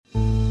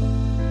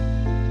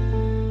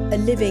a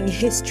Living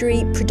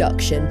History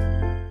production.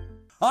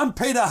 I'm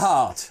Peter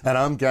Hart. And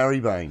I'm Gary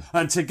Bain.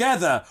 And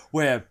together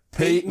we're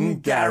Pete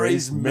and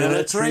Gary's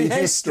Military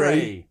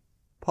History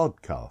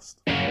Podcast.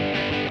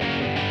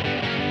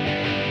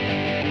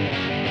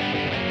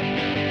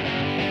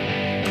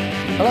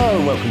 Hello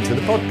and welcome to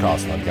the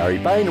podcast. I'm Gary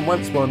Bain, and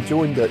once more I'm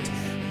joined at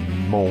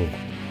Mon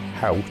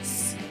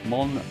House.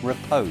 Mon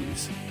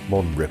Repose.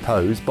 Mon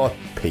Repose by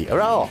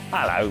Peter Hart.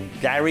 Hello,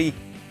 Gary.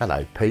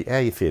 Hello, Pete. How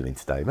are you feeling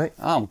today, mate?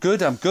 I'm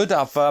good. I've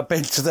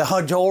been to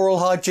the oral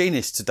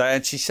hygienist today,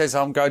 and she says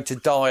I'm going to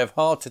die of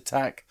heart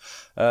attack,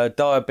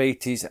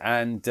 diabetes,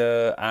 and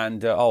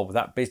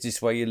that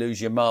business where you lose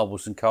your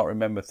marbles and can't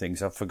remember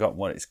things. I've forgotten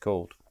what it's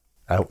called.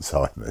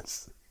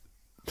 Alzheimer's.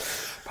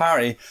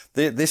 Apparently,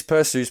 this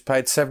person who's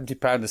paid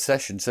 £70 a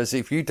session says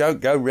if you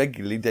don't go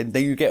regularly, then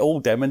you get all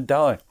them and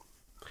die.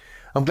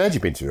 I'm glad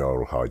you've been to your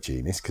oral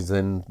hygienist, because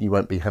then you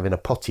won't be having a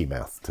potty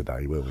mouth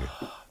today, will you?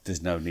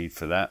 There's no need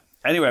for that.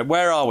 Anyway,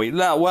 where are we?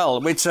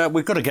 Well,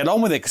 we've got to get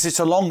on with it because it's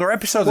a longer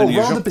episode than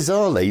usual. Rather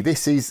bizarrely,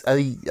 this is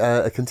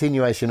a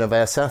continuation of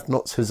our South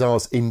Notts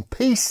Hussars in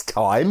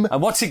peacetime.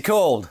 And what's it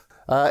called?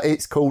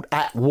 It's called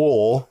At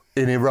War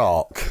in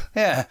Iraq.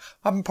 Yeah,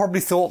 I haven't probably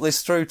thought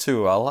this through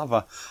too well, have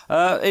I?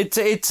 We've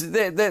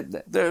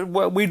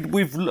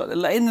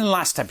in the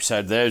last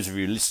episode, those of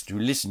you who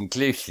listen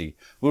closely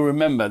will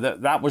remember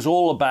that was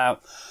all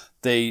about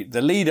the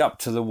lead up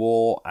to the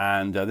war,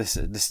 and this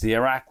is the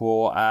Iraq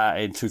War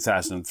in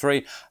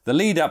 2003. The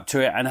lead up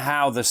to it, and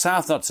how the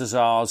South Notts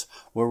Hussars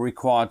were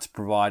required to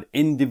provide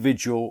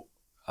individual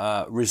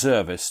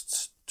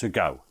reservists to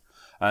go.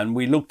 And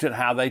we looked at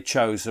how they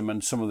chose them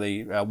and some of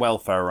the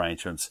welfare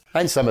arrangements.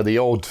 And some of the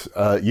odd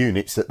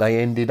units that they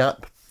ended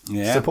up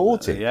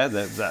supporting.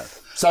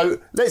 So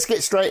let's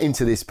get straight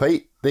into this,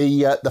 Pete.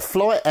 The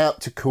flight out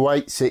to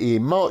Kuwait City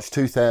in March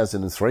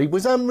 2003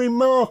 was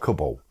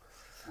unremarkable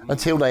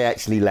until they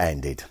actually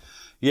landed.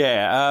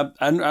 Yeah,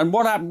 and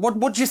what happened?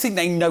 What do you think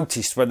they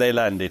noticed when they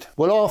landed?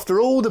 Well, after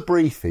all the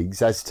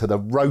briefings as to the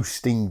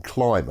roasting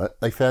climate,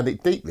 they found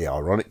it deeply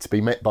ironic to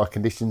be met by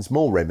conditions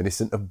more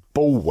reminiscent of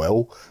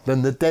Bulwell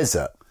than the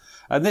desert.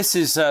 And this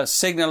is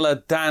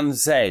signaller Dan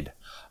Z,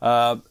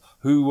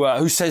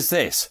 who says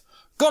this: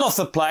 got off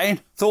the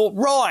plane, thought,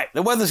 right,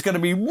 the weather's going to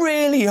be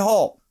really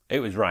hot. It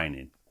was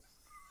raining.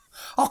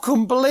 I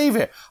couldn't believe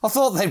it. I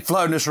thought they'd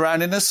flown us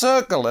around in a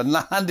circle and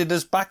landed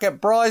us back at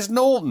Bryce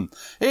Norton.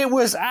 It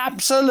was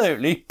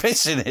absolutely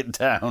pissing it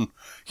down.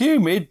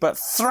 Humid, but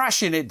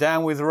thrashing it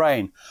down with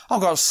rain. I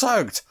got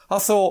soaked. I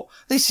thought,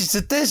 this is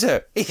the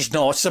desert. It's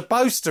not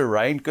supposed to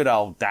rain. Good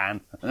old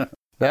Dan. Now,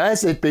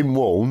 as they'd been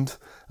warned,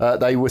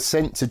 they were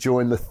sent to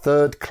join the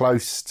 3rd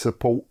Close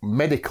Support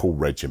Medical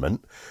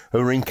Regiment, who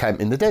were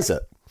encamped in the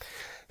desert.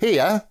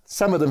 Here,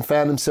 some of them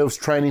found themselves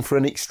training for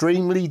an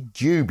extremely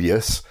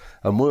dubious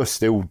and worse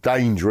still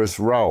dangerous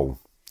role.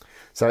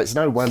 So it's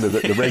no wonder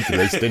that the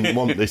regulars didn't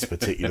want this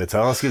particular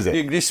task, is it?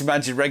 You can just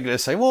imagine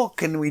regulars say, what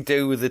can we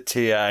do with the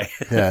TA?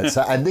 Yeah,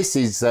 and this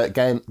is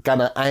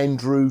Gunner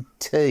Andrew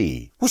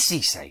T. What's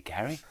he say,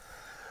 Gary?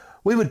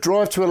 We would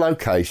drive to a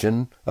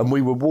location and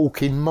we would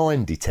walk in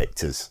mine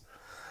detectors.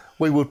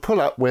 We would pull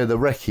up where the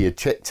recce had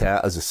checked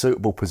out as a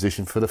suitable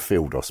position for the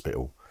field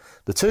hospital.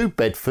 The 2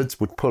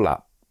 Bedfords would pull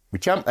up. We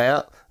jump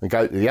out and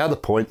go to the other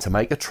point to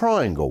make a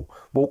triangle,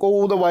 walk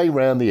all the way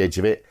round the edge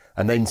of it,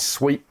 and then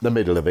sweep the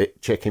middle of it,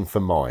 checking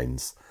for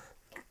mines.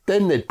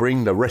 Then they'd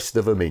bring the rest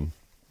of them in.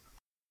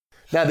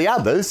 Now, the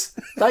others,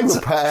 they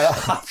were put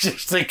out... I'm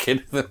just thinking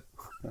of them.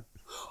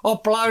 Oh,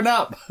 blown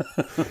up.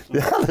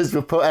 The others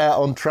were put out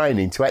on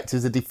training to act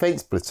as a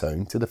defence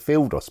platoon to the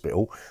field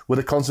hospital with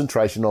a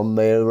concentration on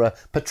their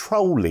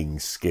patrolling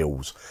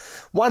skills.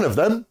 One of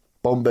them,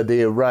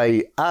 Bombardier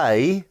Ray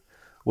A,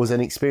 was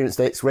an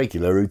experienced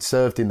ex-regular who'd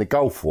served in the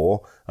Gulf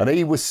War, and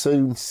he was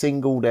soon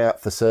singled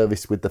out for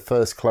service with the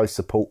 1st Close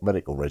Support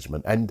Medical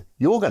Regiment. And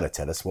you're going to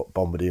tell us what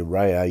Bombardier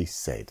Ray A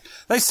said.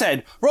 They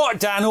said, write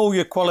down all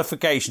your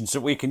qualifications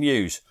that we can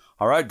use.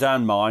 I wrote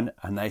down mine,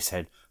 and they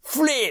said,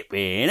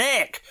 flipping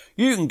heck,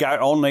 you can go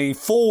on the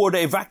forward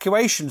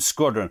evacuation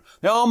squadron,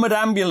 the armoured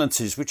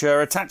ambulances which are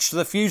attached to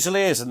the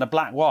Fusiliers and the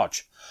Black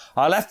Watch.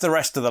 I left the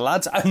rest of the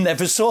lads and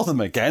never saw them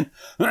again.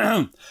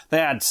 They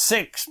had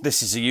 6,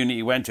 this is the unit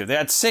you went to, they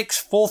had 6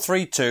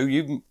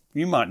 432,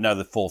 you might know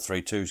the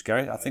 432s,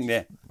 Gary, I think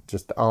they're...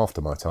 Just after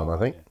my time, I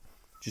think.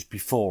 Just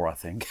before, I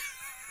think.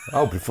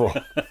 Oh, before.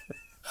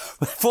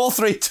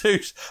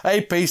 432s,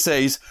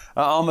 APCs,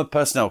 armoured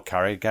personnel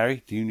carrier,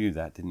 Gary, you knew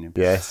that, didn't you?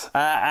 Yes.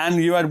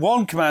 And you had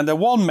 1 commander,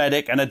 1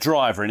 medic and a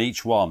driver in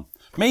each one.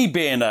 Me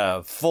being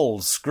a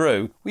full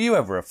screw, were you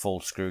ever a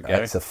full screw, Gary?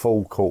 That's a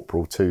full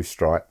corporal, 2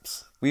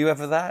 stripes. Were you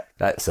ever that?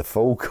 That's a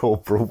full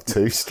corporal,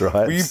 2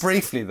 stripes. Were you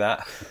briefly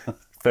that?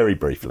 Very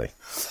briefly.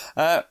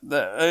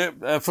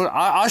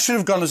 I should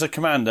have gone as a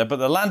commander, but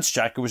the Lance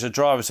Jack, who was a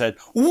driver, said,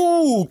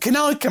 ooh, can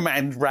I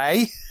command,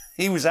 Ray?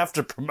 He was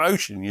after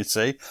promotion, you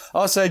see.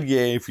 I said,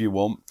 yeah, if you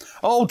want.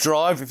 I'll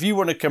drive. If you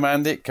want to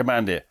command it,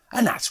 command it.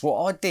 And that's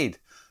what I did.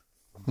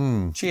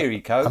 Cheery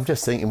coat. I'm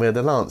just thinking where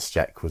the Lance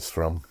Jack was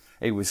from.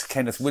 It was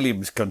Kenneth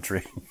Williams'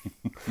 country.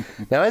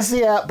 Now, as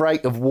the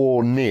outbreak of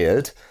war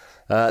neared,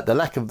 the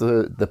lack of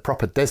the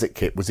proper desert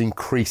kit was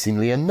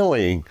increasingly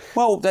annoying.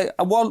 Well,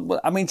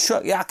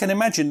 I can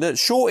imagine the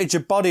shortage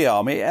of body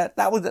armour.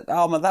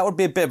 That would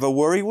be a bit of a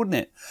worry, wouldn't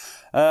it?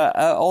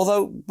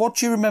 Although, what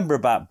do you remember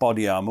about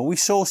body armour? We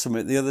saw some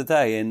of it the other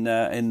day in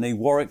the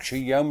Warwickshire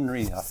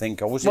Yeomanry, I think.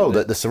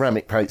 The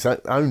ceramic plates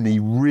only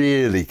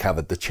really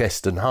covered the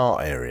chest and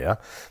heart area,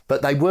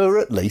 but they were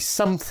at least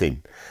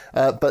something.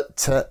 But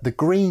the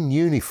green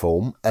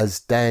uniform,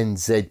 as Dan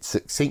Z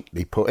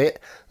succinctly put it,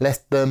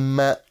 left them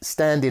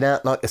standing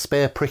out like a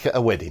spare prick at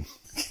a wedding.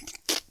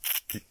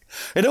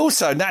 It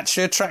also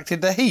naturally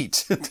attracted the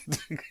heat. You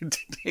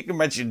can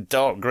imagine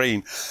dark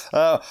green.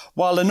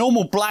 While the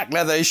normal black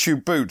leather issue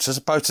boots, as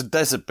opposed to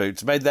desert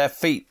boots, made their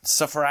feet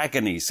suffer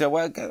agony. So,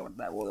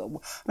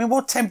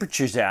 what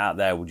temperature is it out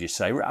there, would you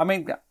say?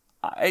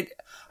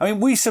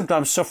 We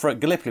sometimes suffer at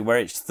Gallipoli where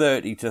it's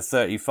 30 to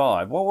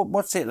 35.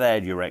 What's it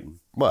there, do you reckon?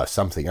 Well,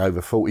 something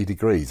over 40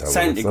 degrees.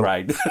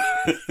 Centigrade.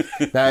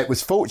 Now, it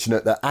was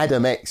fortunate that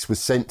Adam X was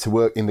sent to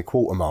work in the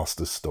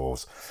quartermaster's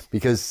stores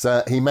because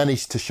he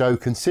managed to show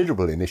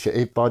considerable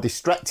initiative by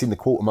distracting the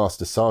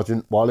quartermaster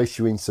sergeant while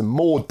issuing some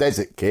more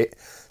desert kit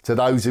to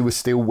those who were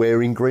still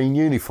wearing green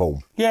uniform.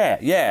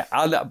 Yeah.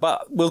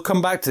 But we'll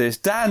come back to this.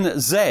 Dan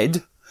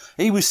Z,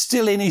 he was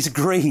still in his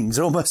greens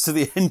almost to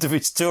the end of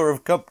his tour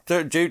of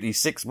duty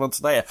 6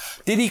 months later.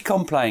 Did he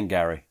complain,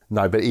 Gary?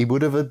 No, but he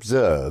would have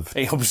observed.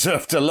 He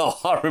observed a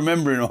lot. I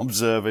remember him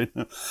observing.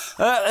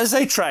 As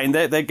they train,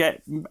 they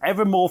get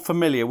ever more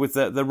familiar with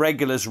the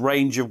regulars'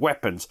 range of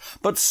weapons,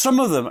 but some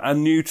of them are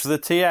new to the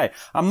TA.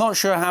 I'm not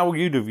sure how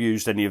you'd have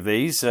used any of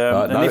these.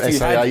 No,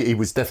 SA-80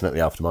 was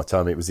definitely after my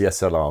time. It was the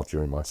SLR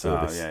during my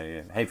service. Oh,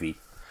 yeah. Heavy.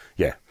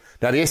 Yeah.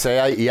 Now, the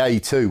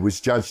SA-80A2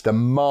 was judged a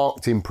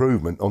marked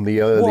improvement on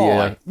the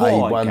earlier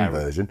A1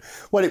 version.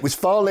 Well, it was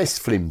far less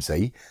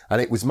flimsy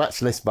and it was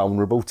much less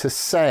vulnerable to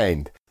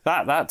sand.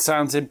 That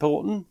sounds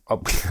important.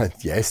 Oh,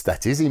 yes,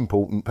 that is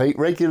important, Pete.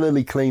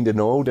 Regularly cleaned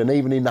and oiled, and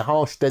even in the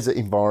harsh desert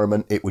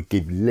environment, it would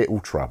give little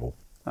trouble.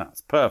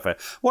 That's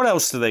perfect. What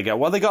else do they get?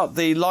 Well, they got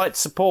the light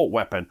support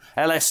weapon,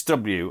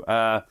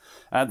 LSW.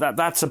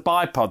 That's a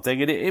bipod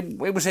thing.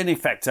 It was in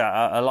effect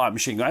a light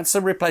machine gun. It's a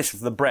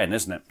replacement for the Bren,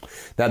 isn't it?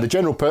 Now, the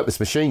general purpose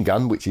machine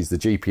gun, which is the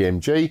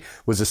GPMG,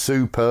 was a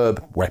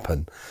superb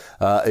weapon.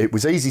 It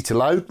was easy to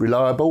load,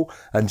 reliable,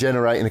 and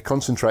generating a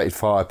concentrated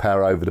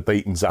firepower over the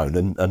beaten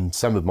zone. And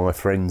some of my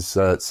friends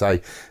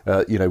say,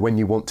 when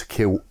you want to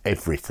kill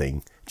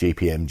everything,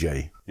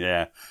 GPMG.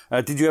 Yeah.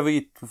 Did you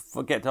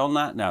ever get on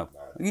that? No.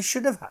 You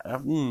should have.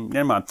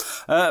 Never mind.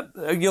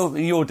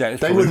 Your day.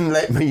 They wouldn't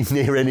let me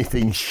near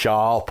anything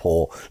sharp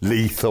or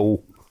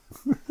lethal.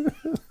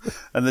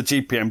 And the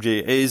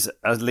GPMG is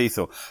as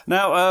lethal.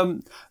 Now,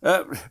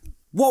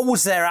 what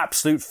was their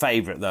absolute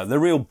favourite, though? The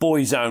real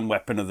boy's own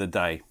weapon of the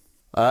day?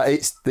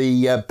 It's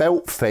the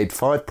belt-fed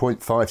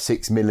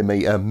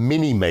 5.56mm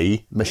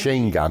Mini-Me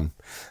machine gun,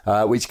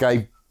 which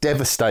gave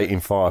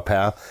devastating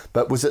firepower,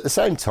 but was at the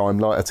same time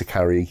lighter to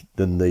carry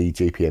than the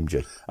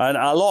GPMG. And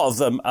a lot of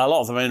them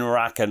in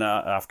Iraq and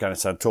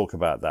Afghanistan talk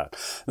about that.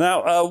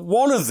 Now,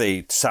 one of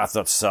the South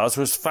Dutch Hussars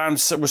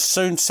was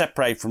soon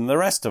separated from the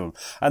rest of them,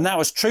 and that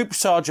was Troop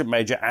Sergeant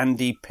Major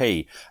Andy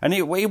P. And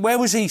where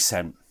was he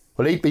sent?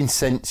 Well, he'd been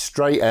sent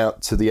straight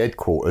out to the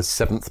headquarters,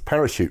 7th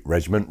Parachute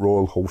Regiment,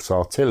 Royal Horse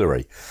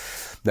Artillery.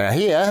 Now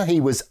here,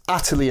 he was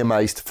utterly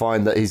amazed to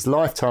find that his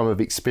lifetime of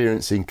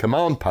experience in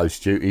command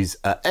post duties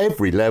at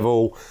every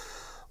level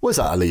was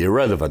utterly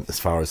irrelevant as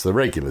far as the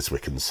regulars were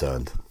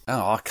concerned.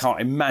 Oh, I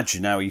can't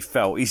imagine how he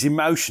felt. His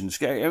emotions.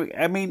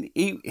 I mean,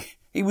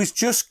 he was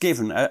just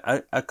given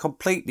a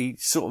completely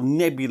sort of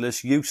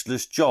nebulous,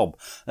 useless job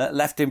that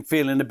left him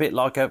feeling a bit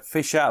like a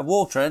fish out of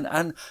water.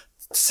 And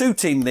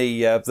suiting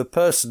the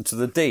person to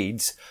the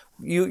deeds,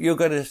 you're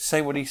going to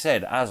say what he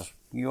said, as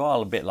you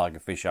are a bit like a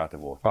fish out of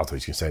water. I thought you were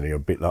going to say you're a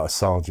bit like a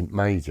sergeant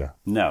major.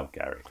 No,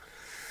 Gary.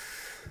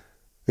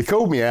 He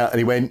called me out and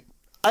he went,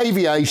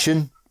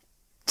 aviation,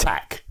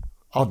 TAC.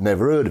 I'd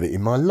never heard of it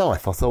in my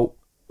life. I thought,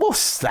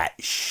 what's that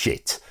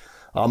shit?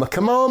 I'm a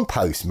command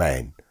post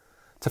man.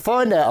 To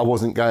find out I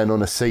wasn't going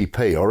on a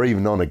CP or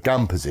even on a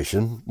gun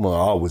position, well,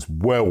 I was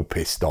well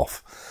pissed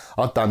off.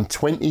 I'd done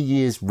 20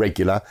 years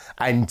regular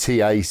and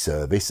TA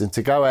service, and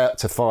to go out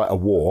to fight a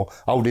war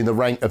holding the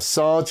rank of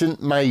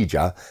Sergeant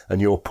Major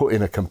and you're put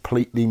in a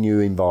completely new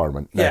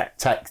environment. Now, yeah.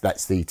 TAC,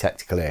 that's the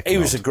Tactical Air Command.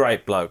 He was a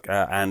great bloke,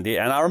 Andy,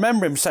 and I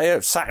remember him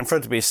sat in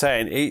front of me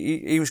saying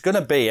he was going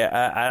to be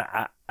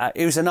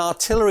he was an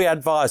artillery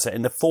advisor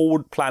in the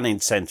Forward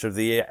Planning Centre of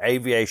the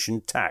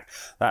Aviation TAC.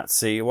 That's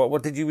the...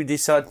 What did you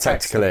decide?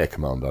 Tactical Air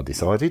Command, I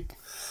decided.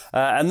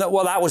 That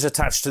was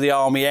attached to the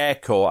Army Air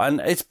Corps,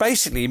 and it's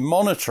basically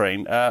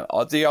monitoring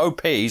the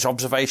OP's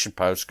observation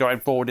posts going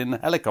forward in the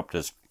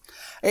helicopters.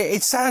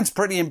 It sounds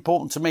pretty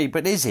important to me,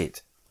 but is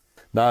it?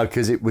 No,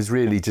 because it was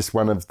really just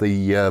one of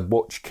the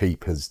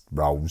watchkeepers'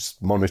 roles,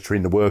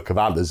 monitoring the work of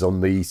others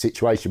on the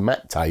situation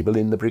map table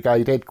in the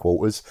brigade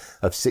headquarters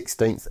of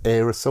 16th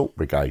Air Assault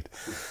Brigade.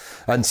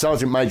 And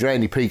Sergeant Major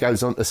Andy P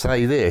goes on to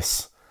say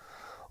this: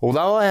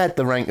 although I had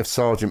the rank of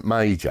Sergeant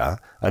Major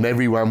and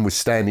everyone was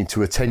standing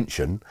to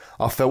attention,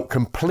 I felt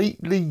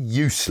completely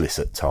useless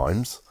at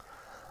times.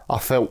 I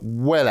felt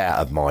well out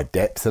of my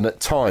depth, and at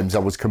times I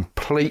was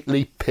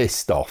completely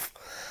pissed off.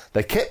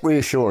 They kept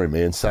reassuring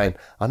me and saying,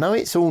 I know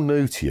it's all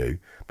new to you,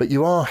 but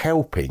you are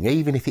helping,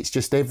 even if it's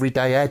just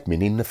everyday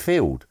admin in the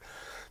field.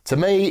 To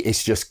me,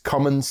 it's just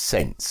common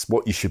sense,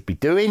 what you should be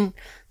doing,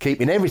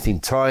 keeping everything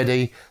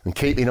tidy and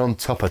keeping on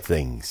top of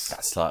things.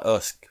 That's like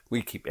us.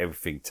 We keep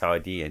everything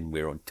tidy and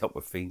we're on top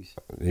of things.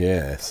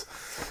 Yes.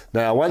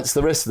 Now, once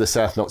the rest of the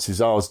South Notts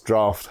Hussars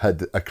draft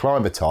had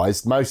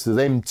acclimatised, most of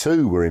them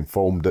too were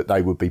informed that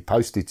they would be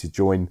posted to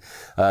join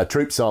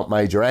Troop Sergeant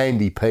Major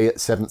Andy P at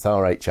 7th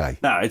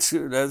RHA. Now,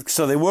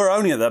 so they were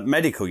only at that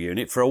medical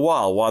unit for a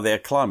while they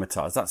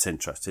acclimatised. That's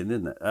interesting,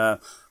 isn't it?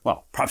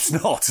 Well, perhaps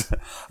not.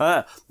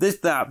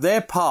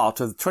 They're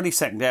part of the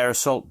 22nd Air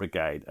Assault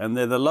Brigade, and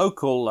they're the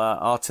local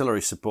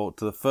artillery support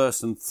to the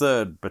 1st and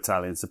 3rd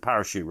Battalions, the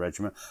Parachute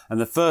Regiment, and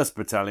the 1st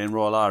Battalion,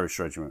 Royal Irish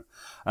Regiment.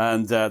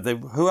 And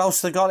who else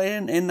they got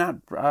in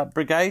that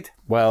brigade?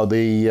 Well,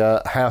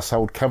 the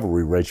Household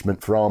Cavalry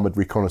Regiment for armoured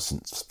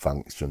reconnaissance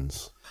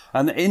functions.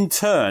 And in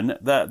turn,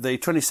 the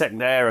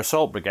 22nd Air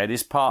Assault Brigade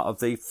is part of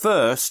the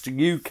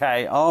 1st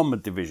UK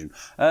Armoured Division.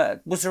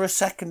 Was there a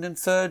 2nd and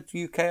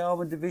 3rd UK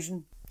Armoured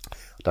Division?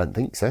 I don't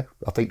think so.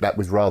 I think that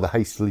was rather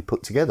hastily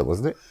put together,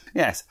 wasn't it?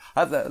 Yes.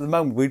 At the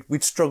moment,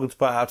 we'd struggle to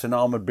put out an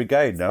armoured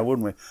brigade now,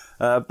 wouldn't we?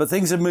 But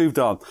things have moved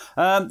on.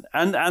 And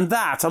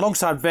that,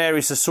 alongside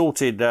various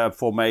assorted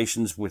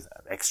formations with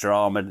extra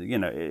armour, you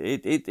know,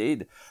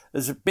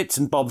 there's bits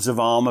and bobs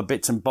of armour,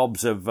 bits and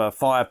bobs of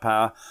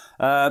firepower.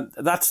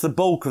 That's the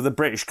bulk of the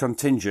British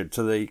contingent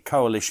to the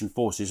coalition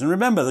forces. And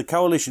remember, the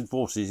coalition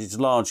forces is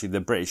largely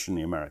the British and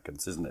the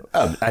Americans, isn't it?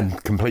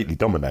 And completely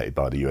dominated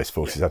by the US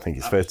forces, I think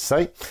it's fair to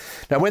say.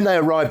 Now, when they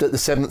arrived at the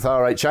 7th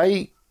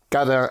RHA,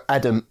 Gunner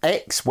Adam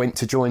X went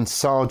to join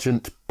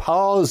Sergeant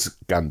Parr's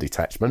gun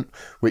detachment,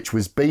 which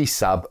was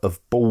B-sub of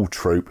Ball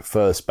Troop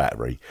 1st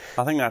Battery.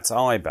 I think that's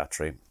I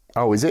Battery.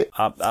 Oh, is it?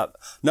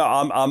 No,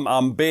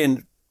 I'm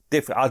being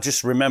different. I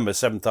just remember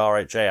 7th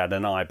RHA had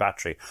an I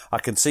Battery. I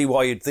can see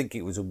why you'd think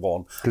it was a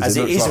 1. Because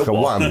it looks like a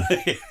 1.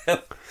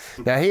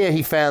 Now, here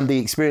he found the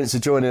experience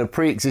of joining a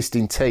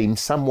pre-existing team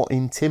somewhat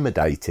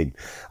intimidating.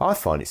 I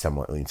find it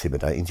somewhat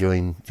intimidating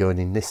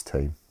joining this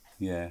team.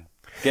 Yeah.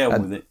 Get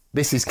on with it.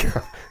 This is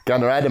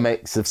Gunner Adam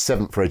X of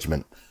 7th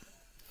Regiment.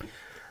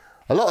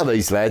 A lot of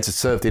these lads had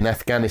served in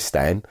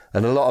Afghanistan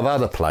and a lot of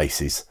other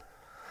places.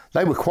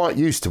 They were quite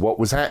used to what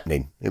was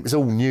happening. It was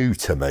all new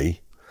to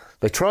me.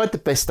 They tried the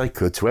best they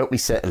could to help me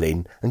settle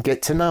in and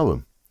get to know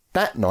them.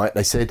 That night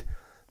they said,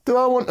 do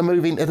I want to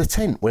move into the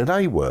tent where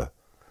they were?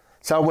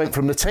 So I went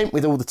from the tent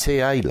with all the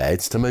TA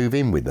lads to move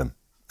in with them.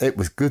 It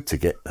was good to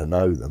get to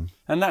know them.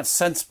 And that's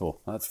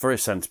sensible. That's very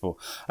sensible.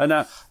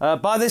 And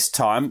by this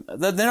time,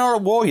 they're not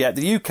at war yet.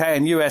 The UK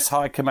and US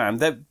High Command,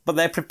 but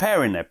they're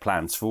preparing their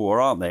plans for war,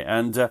 aren't they?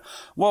 And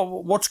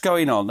what's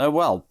going on?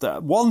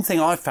 One thing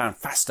I found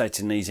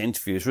fascinating in these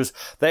interviews was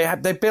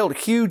they built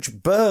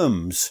huge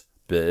berms.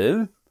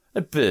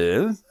 A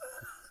berm?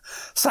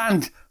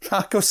 Sand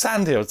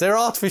hills. They're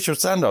artificial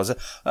sand hills.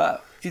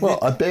 What,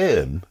 a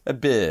berm? A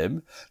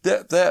berm.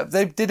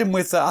 They did them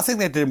with, I think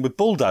they did them with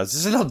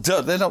bulldozers.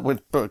 They're not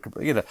with,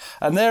 you know.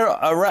 And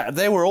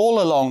they were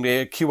all along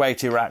the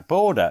Kuwait-Iraq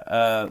border.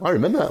 I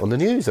remember that on the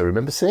news. I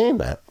remember seeing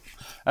that.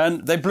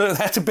 And they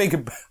had to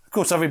of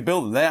course, having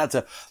built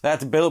them, they had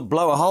to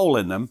blow a hole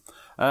in them,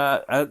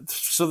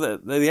 so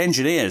that the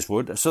engineers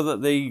would, so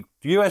that the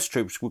US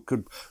troops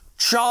could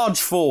charge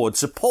forward,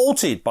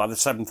 supported by the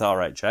 7th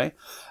RHA,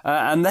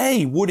 and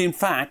they would, in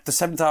fact, the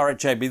 7th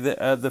RHA be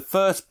the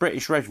first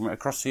British regiment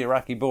across the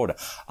Iraqi border.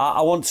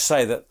 I want to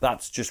say that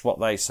that's just what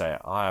they say.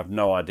 I have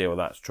no idea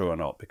whether that's true or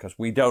not, because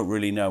we don't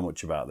really know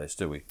much about this,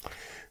 do we?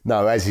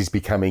 No, as is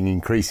becoming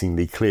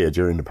increasingly clear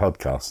during the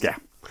podcast. Yeah.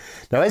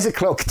 Now, as the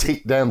clock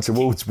ticked down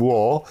towards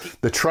war,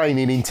 the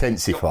training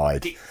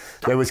intensified.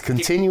 There was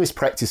continuous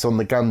practice on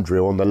the gun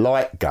drill on the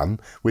light gun,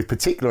 with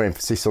particular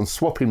emphasis on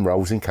swapping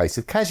roles in case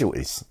of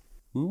casualties.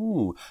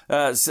 Ooh,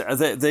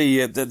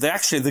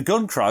 the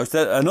gun crows.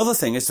 Another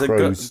thing is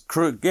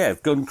the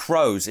gun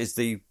crows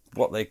is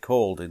what they're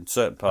called in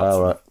certain parts.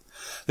 Oh, right.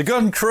 The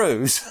gun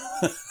crews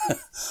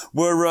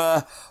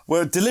were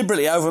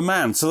deliberately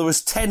overmanned, so there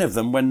was 10 of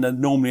them when there'd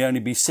normally only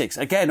be 6.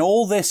 Again,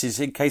 all this is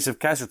in case of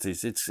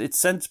casualties. It's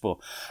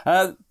sensible.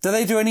 Do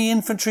they do any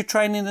infantry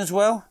training as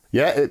well?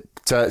 Yeah, it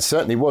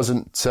certainly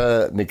wasn't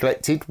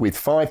neglected, with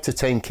 5 to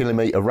 10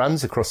 kilometre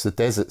runs across the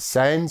desert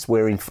sands,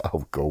 wearing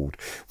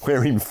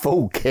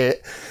full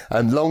kit,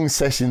 and long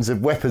sessions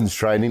of weapons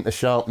training to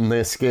sharpen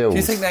their skills. Do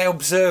you think they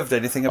observed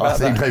anything about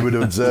that? I think they would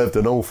have observed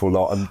an awful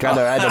lot, and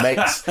Gunner Adam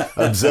X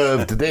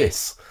observed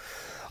this.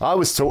 I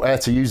was taught how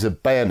to use a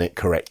bayonet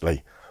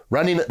correctly,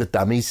 running at the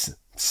dummies,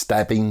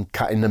 stabbing,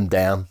 cutting them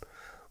down.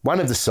 One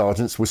of the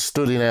sergeants was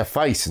stood in our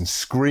face and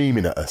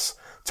screaming at us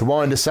to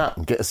wind us up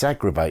and get us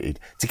aggravated,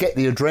 to get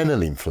the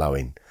adrenaline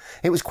flowing.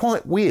 It was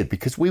quite weird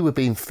because we were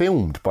being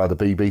filmed by the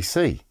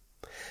BBC.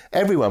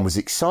 Everyone was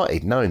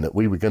excited knowing that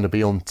we were going to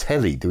be on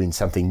telly doing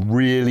something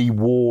really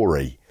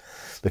war-y.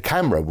 The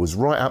camera was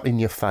right up in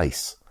your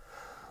face.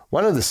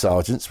 One of the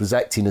sergeants was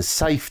acting as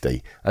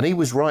safety, and he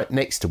was right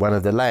next to one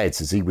of the lads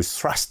as he was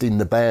thrusting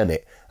the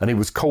bayonet, and he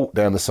was caught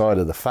down the side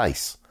of the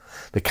face.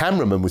 The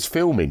cameraman was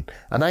filming,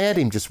 and they had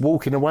him just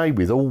walking away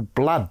with all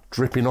blood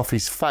dripping off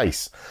his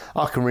face.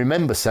 I can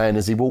remember saying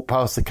as he walked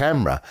past the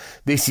camera,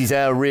 "This is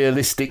how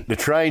realistic the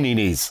training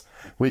is,"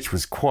 which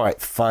was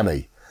quite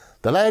funny.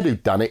 The lad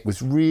who'd done it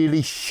was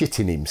really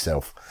shitting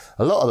himself.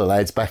 A lot of the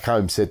lads back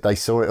home said they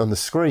saw it on the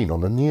screen on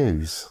the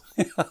news.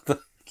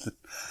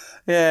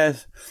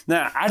 Yes.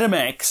 Now, Adam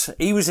X,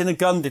 he was in a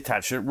gun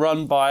detachment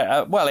run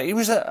by, he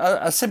was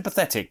a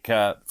sympathetic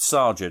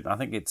sergeant. I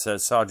think it's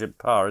Sergeant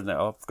Parr, isn't it?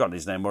 I've forgotten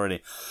his name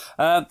already.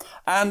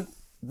 And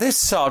this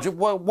sergeant,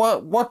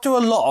 what do a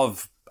lot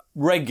of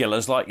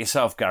regulars like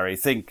yourself, Gary,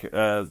 think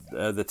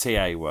the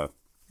TA were?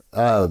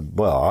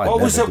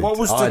 What was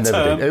the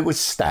term? It was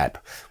STAB,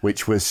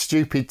 which was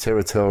Stupid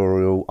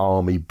Territorial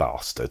Army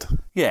Bastard.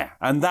 Yeah,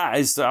 and that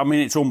is, I mean,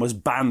 it's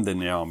almost banned in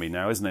the army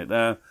now, isn't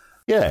it?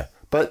 Yeah.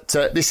 But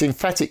this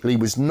emphatically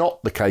was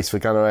not the case for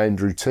Gunner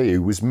Andrew T,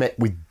 who was met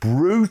with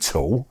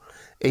brutal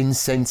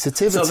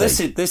insensitivity. So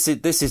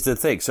this is the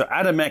thing. So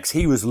Adam X,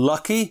 he was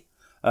lucky,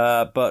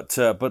 but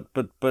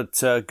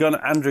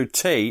Gunner Andrew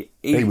T,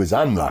 he was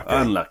unlucky.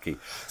 Unlucky.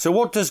 So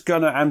what does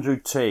Gunner Andrew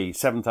T,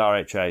 7th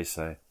RHA,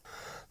 say?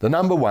 The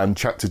number one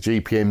chucked a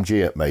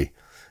GPMG at me.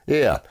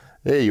 Here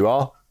you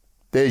are.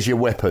 There's your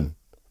weapon.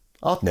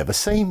 I'd never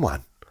seen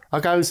one.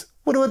 I goes,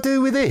 what do I do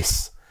with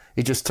this?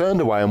 He just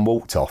turned away and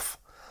walked off.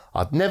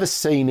 I'd never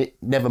seen it,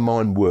 never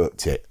mind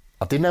worked it.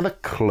 I didn't have a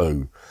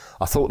clue.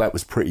 I thought that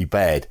was pretty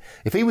bad.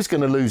 If he was going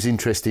to lose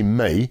interest in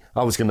me,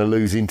 I was going to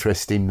lose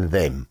interest in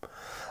them.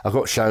 I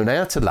got shown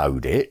how to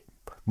load it.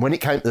 When it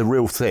came to the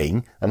real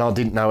thing, and I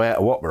didn't know how to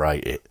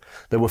operate it,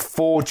 there were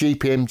 4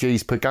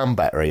 GPMGs per gun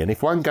battery, and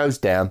if one goes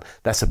down,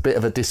 that's a bit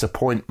of a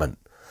disappointment.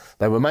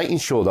 They were making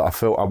sure that I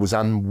felt I was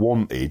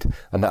unwanted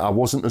and that I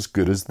wasn't as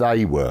good as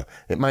they were.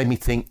 It made me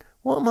think,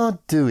 what am I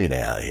doing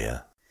out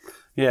here?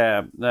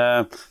 Yeah.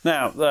 Now,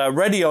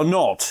 ready or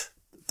not,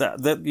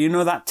 you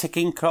know that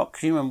ticking clock?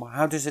 Do you remember,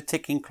 how does a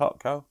ticking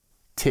clock go?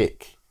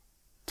 Tick,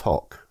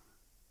 tock,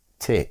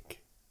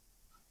 tick,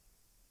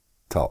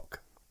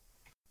 tock.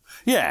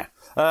 Yeah.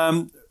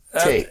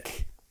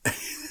 Tick.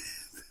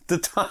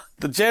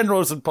 The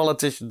generals and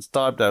politicians'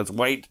 time downs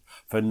wait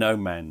for no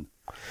man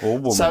or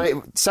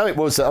woman. So it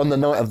was that on the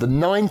night of the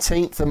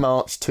 19th of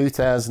March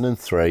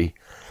 2003,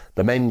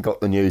 the men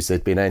got the news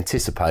they'd been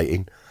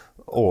anticipating,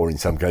 or in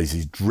some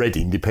cases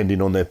dreading,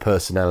 depending on their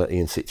personality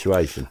and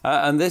situation.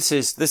 And this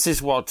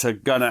is what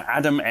Gunner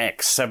Adam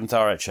X, 7th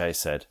RHA,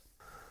 said.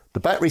 The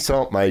battery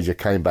sergeant major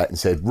came back and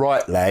said,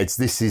 "Right, lads,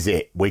 this is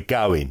it. We're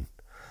going.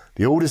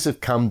 The orders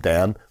have come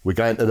down. We're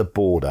going to the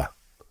border."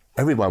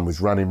 Everyone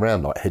was running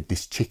round like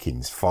headless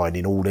chickens,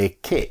 finding all their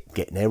kit,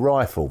 getting their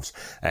rifles.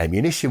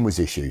 Ammunition was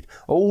issued.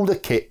 All the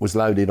kit was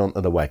loaded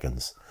onto the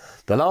wagons.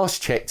 The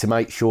last check to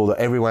make sure that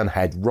everyone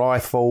had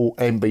rifle,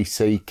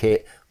 NBC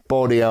kit,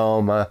 body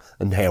armour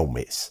and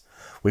helmets.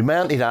 We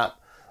mounted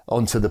up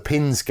onto the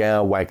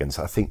Pinzgau wagons.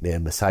 I think they're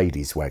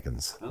Mercedes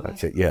wagons.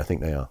 Actually, yeah, I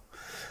think they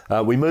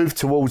are. We moved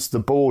towards the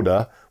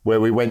border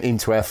where we went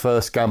into our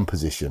first gun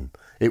position.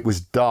 It was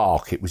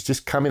dark. It was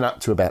just coming up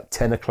to about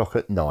 10 o'clock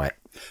at night.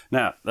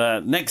 Now,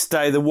 next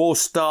day the war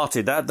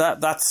started.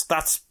 That's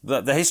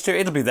the history.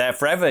 It'll be there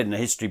forever in the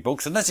history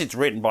books, unless it's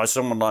written by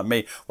someone like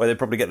me, where they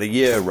probably get the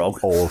year wrong,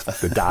 or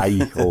the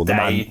day, or the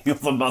day, month.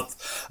 Or the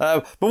month.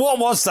 But what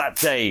was that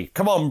day?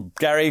 Come on,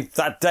 Gary,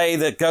 that day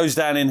that goes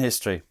down in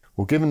history.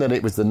 Well, given that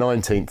it was the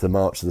 19th of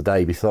March the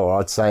day before,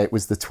 I'd say it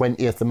was the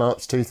 20th of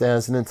March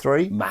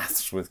 2003.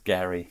 Maths with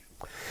Gary.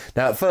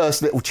 Now, at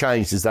first, little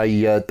changed as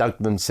they dug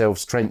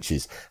themselves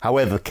trenches.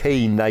 However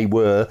keen they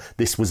were,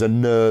 this was a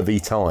nervy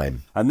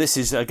time. And this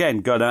is,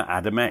 again, Gunner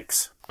Adam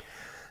X.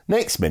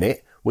 Next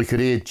minute, we could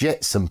hear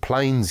jets and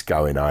planes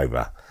going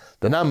over.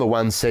 The number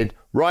one said,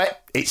 "Right,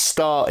 it's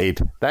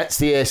started. That's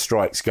the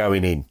airstrikes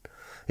going in."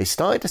 It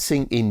started to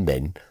sink in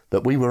then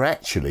that we were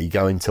actually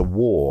going to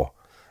war.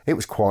 It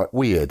was quite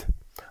weird.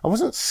 I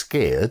wasn't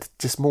scared,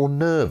 just more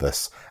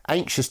nervous,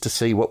 anxious to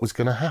see what was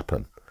going to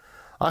happen.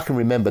 I can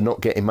remember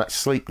not getting much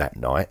sleep that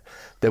night.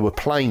 There were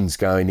planes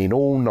going in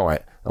all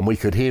night and we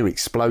could hear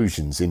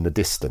explosions in the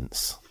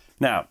distance.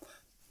 Now,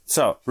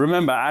 so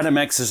remember, Adam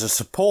X is a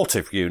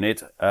supportive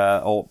unit,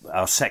 or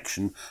our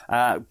section.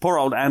 Poor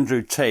old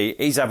Andrew T,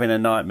 he's having a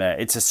nightmare.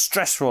 It's a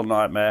stressful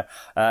nightmare.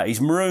 He's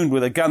marooned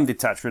with a gun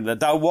detachment that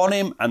don't want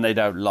him and they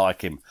don't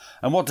like him.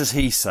 And what does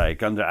he say,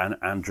 Gunner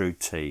Andrew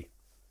T?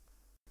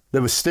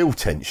 There was still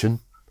tension.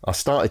 I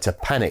started to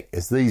panic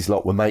as these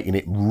lot were making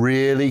it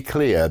really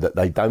clear that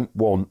they don't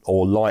want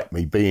or like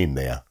me being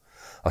there.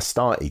 I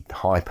started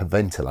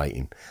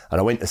hyperventilating and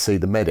I went to see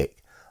the medic.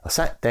 I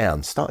sat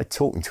down, started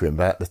talking to him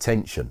about the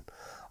tension.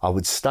 I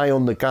would stay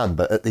on the gun,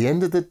 but at the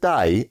end of the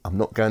day, I'm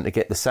not going to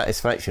get the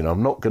satisfaction.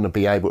 I'm not going to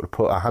be able to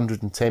put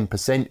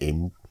 110%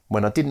 in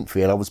when I didn't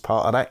feel I was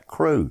part of that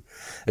crew.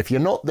 If you're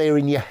not there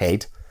in your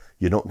head,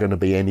 you're not going to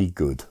be any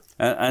good.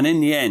 And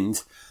in the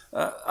end,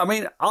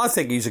 I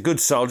think he's a good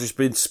soldier. He's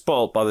been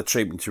spoilt by the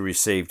treatment he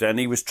received, and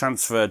he was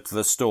transferred to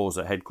the stores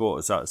at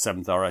headquarters at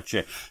 7th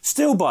RHA.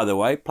 Still, by the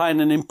way,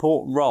 playing an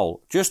important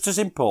role. Just as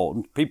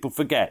important, people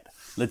forget.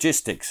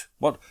 Logistics.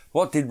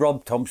 What did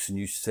Rob Thompson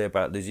used to say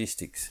about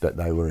logistics? That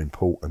they were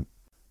important.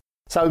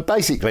 So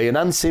basically, an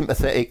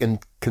unsympathetic and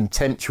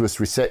contemptuous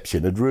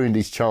reception had ruined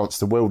his chance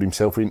to weld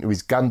himself into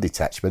his gun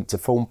detachment to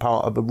form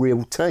part of a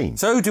real team.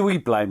 So who do we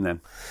blame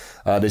them?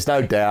 There's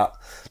no doubt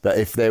that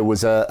if there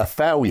was a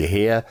failure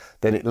here,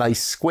 then it lay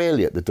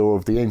squarely at the door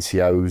of the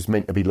NCO who's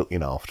meant to be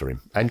looking after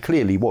him, and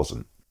clearly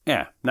wasn't.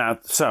 Yeah. Now,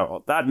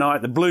 so that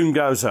night the balloon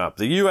goes up.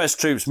 The US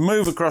troops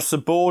move across the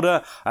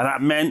border, and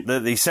that meant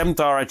that the 7th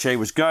RHA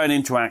was going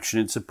into action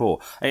in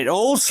support. It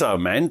also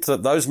meant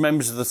that those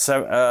members of the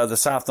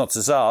South Notts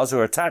Hussars who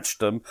were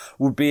attached to them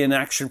would be in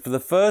action for the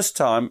first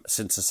time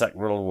since the Second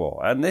World War.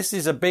 And this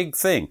is a big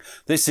thing.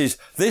 This is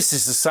the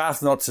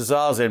South Notts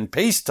Hussars in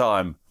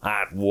peacetime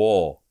at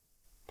war.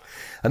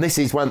 And this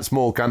is once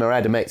more Gunner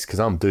Adam X,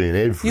 because I'm doing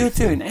everything. You're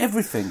doing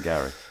everything,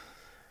 Gary.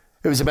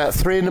 It was about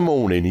 3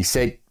 a.m. He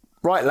said,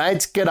 "Right,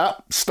 lads, get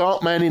up,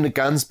 start manning the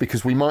guns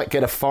because we might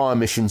get a fire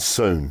mission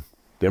soon."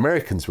 The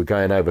Americans were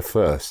going over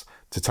first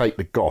to take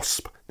the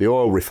GOSP, the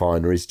oil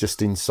refineries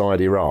just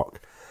inside Iraq.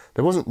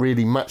 There wasn't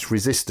really much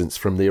resistance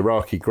from the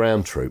Iraqi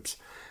ground troops.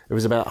 It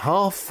was about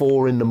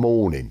 4:30 in the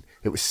morning.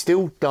 It was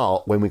still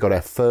dark when we got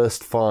our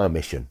first fire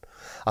mission.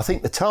 I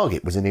think the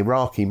target was an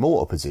Iraqi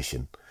mortar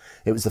position.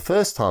 It was the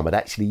first time I'd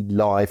actually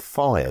live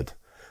fired.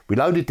 We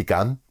loaded the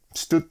gun,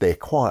 stood there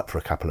quiet for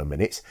a couple of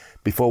minutes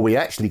before we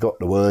actually got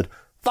the word,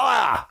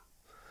 "Fire!"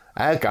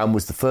 Our gun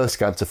was the first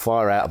gun to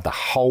fire out of the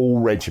whole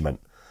regiment.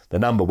 The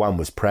number 1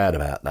 was proud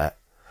about that.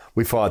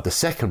 We fired the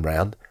second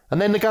round,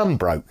 and then the gun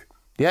broke.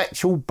 The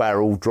actual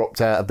barrel dropped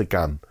out of the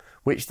gun,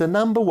 which the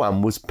number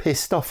 1 was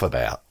pissed off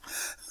about.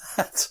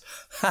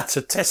 That's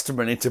a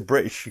testimony to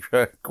British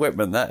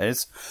equipment, that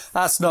is.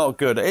 That's not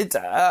good. It's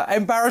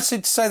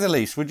embarrassing to say the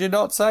least, would you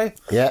not say?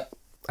 Yeah,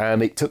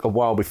 and it took a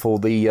while before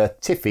the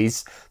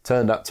tiffies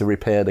turned up to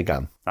repair the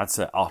gun. That's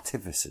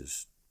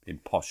artificers in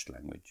posh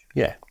language.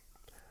 Yeah.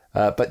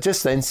 But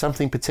just then,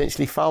 something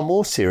potentially far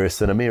more serious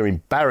than a mere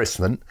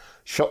embarrassment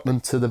shot them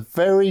to the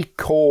very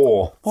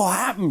core. What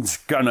happened,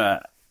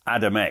 Gunner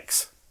Adam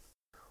X?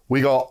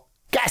 We got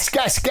gas,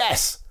 gas,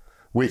 gas,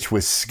 which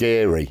was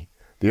scary.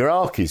 The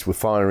Iraqis were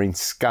firing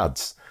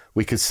Scuds.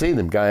 We could see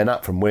them going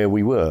up from where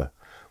we were.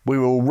 We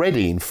were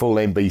already in full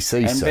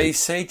NBC suit.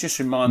 NBC, just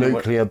remind me.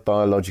 Nuclear,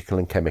 biological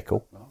and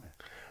chemical.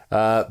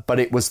 But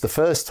it was the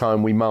first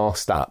time we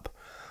masked up.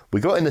 We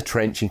got in the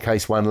trench in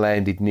case one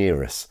landed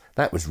near us.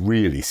 That was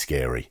really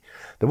scary.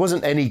 There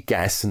wasn't any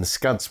gas and the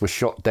Scuds were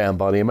shot down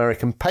by the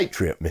American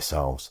Patriot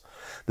missiles.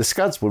 The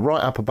Scuds were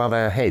right up above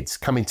our heads,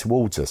 coming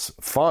towards us,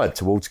 fired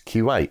towards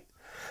Q8.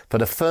 For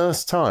the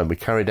first time, we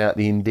carried out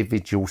the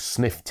individual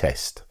sniff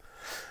test.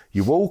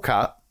 You walk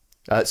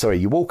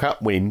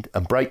upwind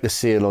and break the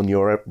seal on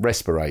your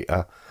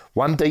respirator.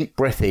 1 deep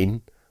breath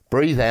in,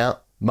 breathe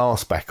out,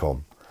 mask back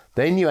on.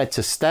 Then you had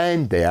to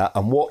stand there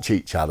and watch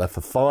each other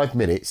for 5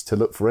 minutes to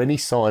look for any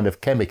sign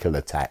of chemical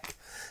attack.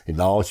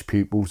 Enlarged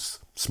pupils,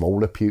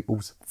 smaller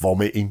pupils,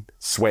 vomiting,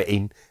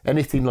 sweating,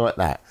 anything like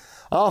that.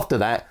 After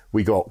that,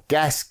 we got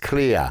gas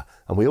clear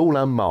and we all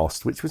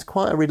unmasked, which was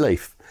quite a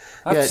relief.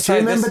 Yeah, do you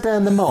remember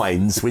down the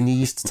mines when you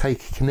used to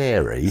take a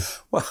canary?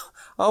 Well,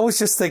 I was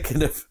just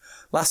thinking of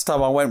last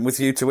time I went with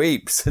you to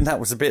Eeps, and that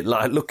was a bit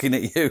like looking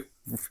at you.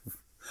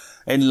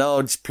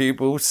 Enlarged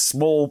pupils,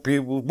 small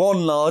pupils,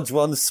 one large,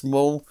 one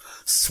small,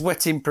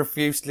 sweating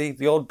profusely,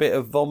 the odd bit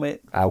of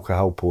vomit.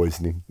 Alcohol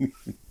poisoning.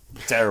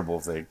 Terrible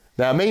thing.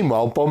 Now,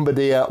 meanwhile,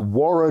 Bombardier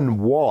Warren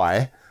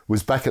Y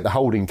was back at the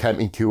holding camp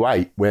in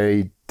Kuwait, where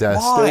he'd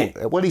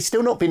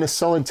still not been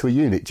assigned to a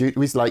unit due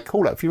to his late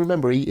call-up. If you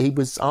remember, he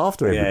was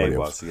after everybody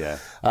else.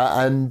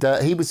 And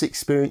he was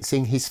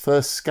experiencing his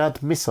first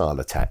Scud missile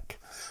attack.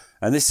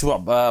 And this is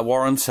what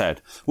Warren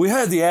said. "We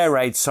heard the air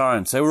raid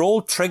sirens. They were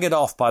all triggered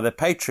off by the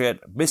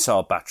Patriot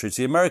missile batteries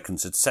the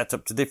Americans had set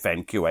up to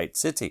defend Kuwait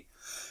City.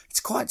 It's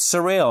quite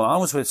surreal. I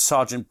was with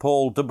Sergeant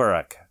Paul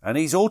Dubarak, and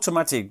he's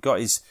automatic got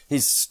his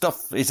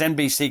stuff, his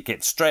NBC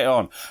kit straight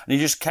on, and he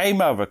just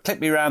came over, clipped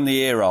me round the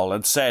ear hole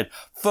and said,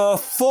 'For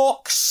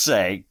fuck's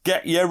sake,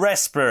 get your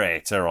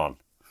respirator on.'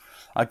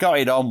 I got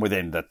it on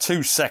within the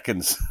 2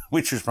 seconds,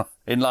 which was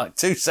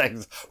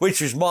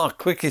my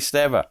quickest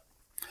ever.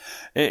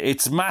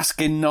 It's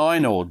mask in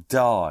 9 or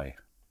die.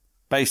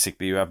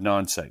 Basically, you have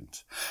 9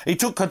 seconds. He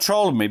took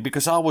control of me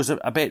because I was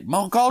a bit,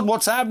 my God,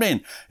 what's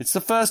happening? It's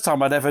the first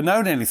time I'd ever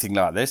known anything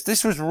like this.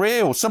 This was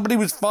real. Somebody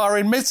was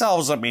firing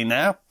missiles at me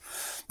now.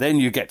 Then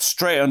you get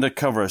straight under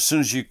cover as soon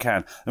as you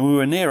can, and we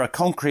were near a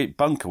concrete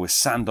bunker with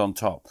sand on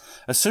top.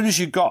 As soon as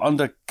you got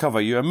under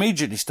cover, you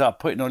immediately start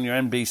putting on your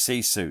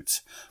NBC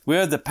suits. We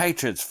heard the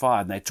Patriots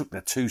fire, and they took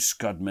the 2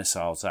 Scud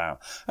missiles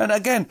out. And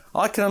again,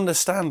 I can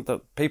understand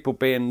that people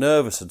being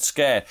nervous and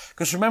scared,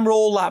 because remember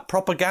all that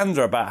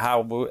propaganda about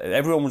how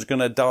everyone was going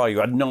to die.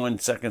 You had 9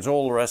 seconds,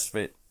 all the rest of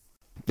it.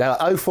 Now,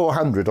 at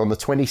 0400 on the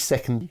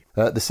 22nd,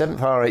 the 7th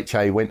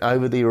RHA went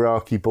over the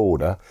Iraqi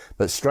border,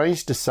 but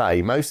strange to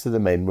say, most of the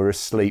men were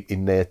asleep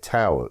in their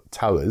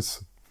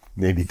towers.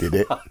 Nearly did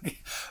it.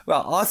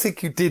 Well, I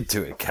think you did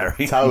do it,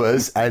 Gary.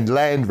 Towers and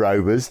Land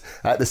Rovers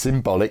at the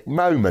symbolic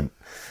moment.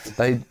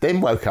 They then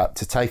woke up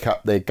to take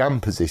up their gun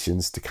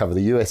positions to cover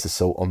the US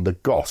assault on the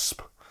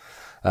Gosp.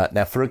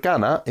 Now, for a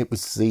gunner, it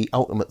was the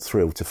ultimate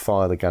thrill to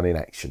fire the gun in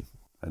action.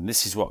 And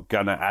this is what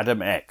gunner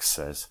Adam X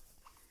says.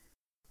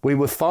 We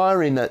were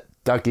firing at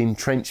dug-in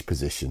trench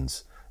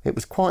positions. It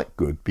was quite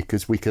good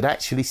because we could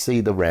actually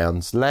see the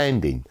rounds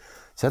landing.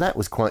 So that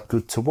was quite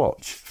good to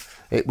watch.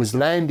 It was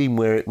landing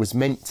where it was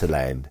meant to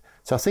land.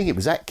 So I think it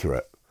was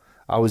accurate.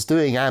 I was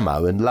doing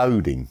ammo and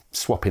loading,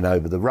 swapping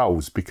over the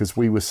roles because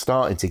we were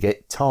starting to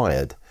get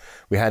tired.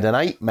 We had an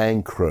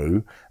 8-man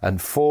crew and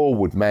 4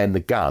 would man the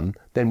gun,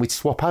 then we'd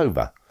swap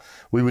over.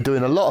 We were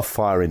doing a lot of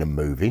firing and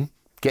moving,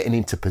 getting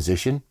into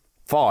position,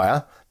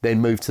 fire, then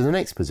move to the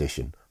next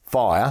position,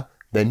 fire,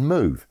 then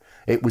move.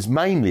 It was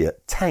mainly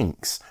at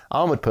tanks,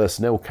 armoured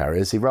personnel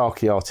carriers,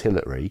 Iraqi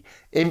artillery,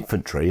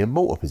 infantry and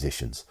mortar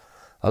positions.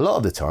 A lot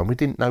of the time we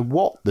didn't know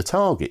what the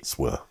targets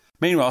were.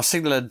 Meanwhile,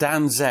 Signaller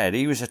Dan Z,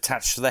 he was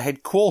attached to the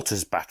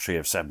headquarters battery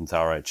of 7th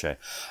RHA.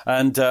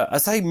 And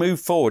as they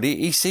move forward,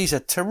 he sees a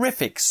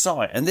terrific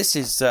sight. And this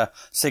is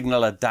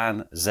Signaller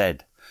Dan Z.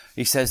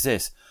 He says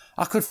this,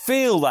 I could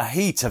feel the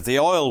heat of the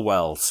oil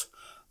wells.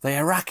 The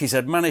Iraqis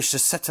had managed to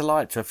set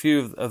alight to a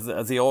few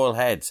of the oil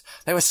heads.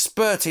 They were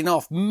spurting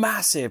off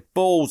massive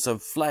balls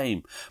of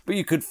flame, but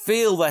you could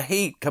feel the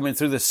heat coming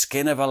through the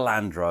skin of a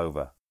Land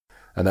Rover.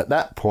 And at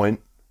that point,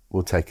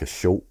 we'll take a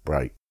short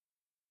break.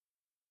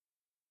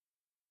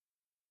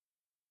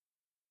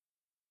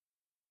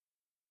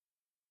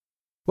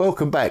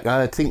 Welcome back.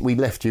 I think we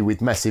left you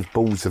with massive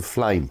balls of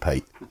flame,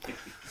 Pete.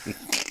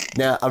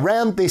 Now,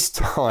 around this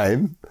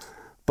time,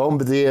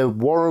 Bombardier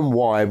Warren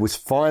Y was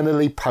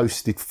finally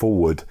posted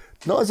forward,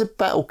 not as a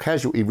battle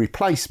casualty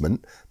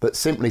replacement, but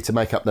simply to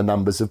make up the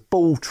numbers of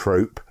Ball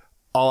Troop,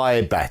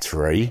 I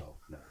Battery,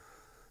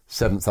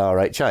 7th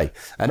RHA.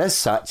 And as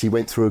such, he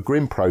went through a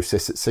grim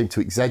process that seemed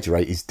to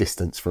exaggerate his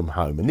distance from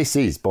home. And this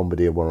is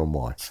Bombardier Warren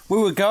Y. We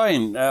were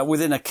going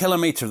within a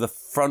kilometre of the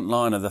front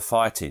line of the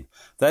fighting.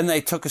 Then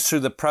they took us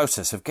through the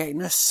process of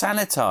getting us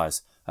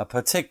sanitised. A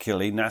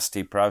particularly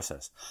nasty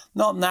process.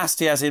 Not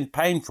nasty as in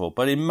painful,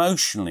 but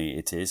emotionally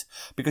it is,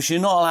 because you're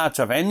not allowed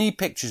to have any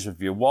pictures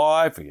of your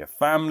wife or your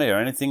family or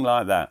anything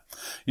like that.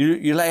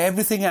 You lay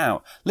everything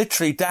out,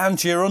 literally down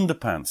to your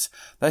underpants.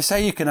 They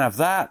say you can have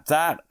that,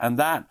 that and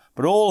that,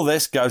 but all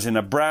this goes in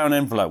a brown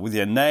envelope with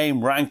your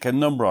name, rank and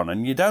number on,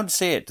 and you don't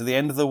see it to the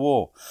end of the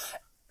war.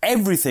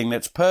 Everything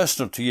that's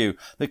personal to you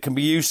that can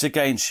be used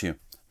against you.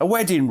 A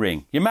wedding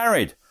ring, you're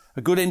married.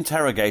 A good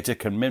interrogator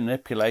can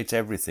manipulate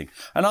everything.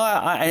 And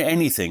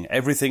anything,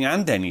 everything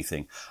and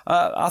anything.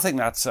 I think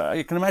that's,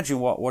 you can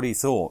imagine what he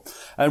thought.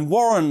 And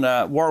Warren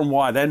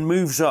Y then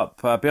moves up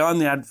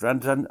behind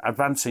the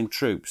advancing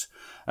troops.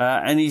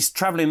 And he's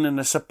travelling in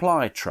a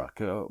supply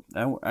truck.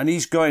 And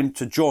he's going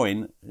to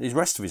join the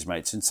rest of his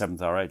mates in 7th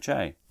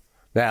RHA.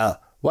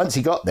 Now, once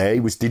he got there, he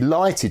was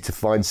delighted to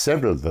find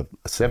several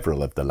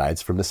of the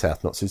lads from the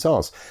South Notts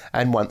Hussars.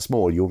 And once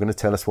more, you're going to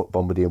tell us what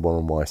Bombardier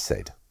Warren Y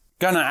said.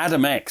 Gunner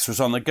Adam X was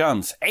on the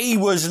guns. He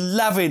was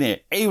loving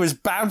it. He was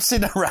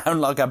bouncing around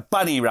like a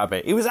bunny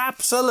rabbit. He was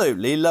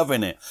absolutely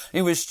loving it.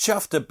 He was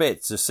chuffed to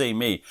bits to see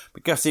me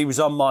because he was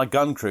on my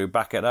gun crew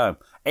back at home.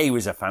 He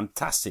was a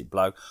fantastic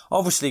bloke,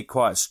 obviously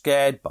quite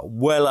scared, but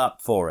well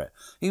up for it.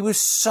 He was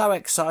so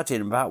excited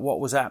about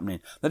what was happening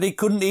that he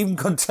couldn't even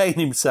contain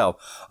himself.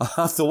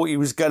 I thought he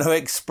was going to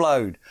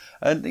explode.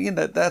 And,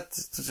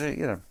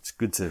 it's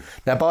good to...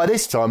 Now, by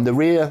this time, the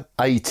rear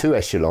A2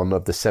 echelon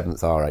of the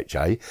 7th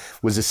RHA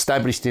was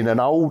established in an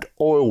old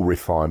oil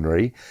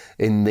refinery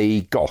in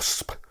the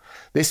Gosp.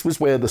 This was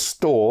where the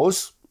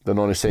stores, the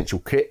non-essential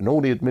kit and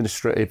all the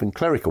administrative and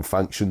clerical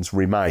functions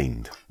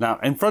remained. Now,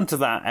 in front of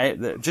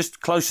that, just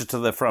closer to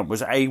the front,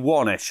 was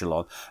A1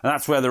 echelon, and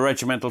that's where the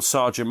regimental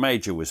sergeant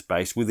major was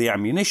based, with the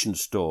ammunition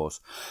stores.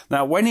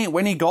 Now, when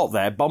he got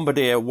there,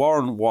 Bombardier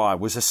Warren Y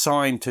was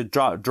assigned to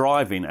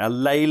driving a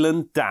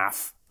Leyland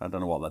DAF. I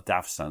don't know what the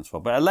DAF stands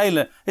for, but a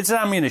Leyland, it's an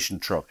ammunition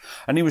truck.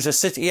 And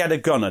he had a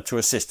gunner to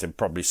assist him,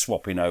 probably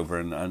swapping over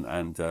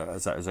and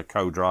as a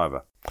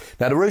co-driver.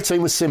 Now, the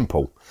routine was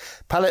simple.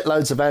 Pallet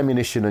loads of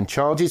ammunition and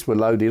charges were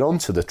loaded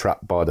onto the truck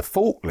by the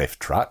forklift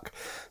truck,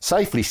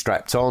 safely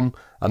strapped on,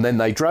 and then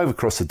they drove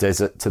across the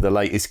desert to the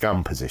latest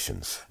gun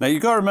positions. Now,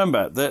 you've got to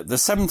remember, the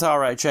 7th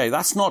RHA,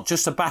 that's not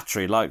just a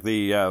battery like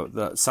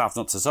the South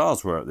Notts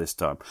Hussars were at this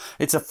time.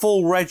 It's a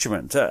full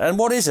regiment. And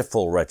what is a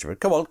full regiment?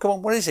 Come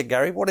on, what is it,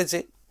 Gary? What is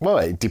it? Well,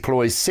 it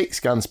deploys 6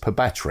 guns per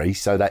battery,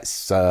 so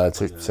that's 18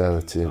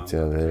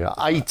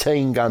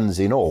 guns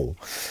in all.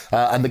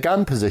 And the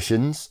gun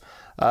positions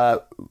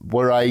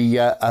were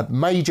a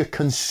major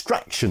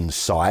construction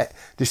site,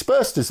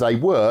 dispersed as they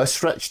were,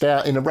 stretched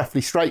out in a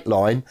roughly straight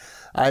line,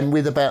 and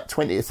with about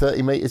 20 to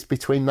 30 metres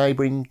between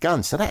neighbouring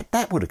guns. So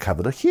that would have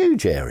covered a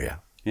huge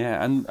area.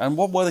 Yeah, and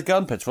what were the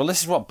gun pits? Well,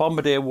 this is what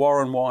Bombardier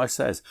Warren Wise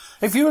says.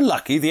 If you were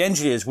lucky, the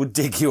engineers would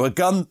dig you a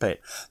gun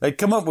pit. They'd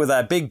come up with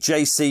their big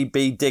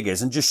JCB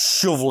diggers and just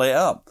shovel it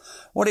up.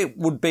 What it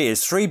would be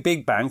is 3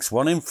 big banks,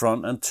 1 in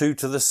front and 2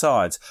 to the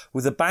sides,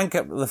 with the bank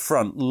up at the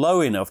front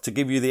low enough to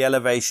give you the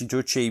elevation to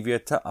achieve your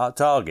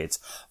targets,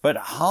 but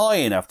high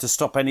enough to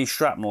stop any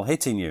shrapnel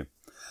hitting you.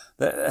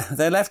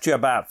 They left you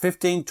about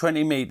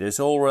 15-20 metres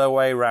all the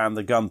way around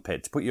the gun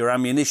pit to put your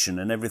ammunition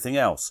and everything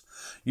else.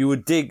 You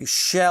would dig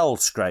shell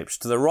scrapes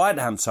to the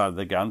right-hand side of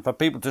the gun for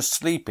people to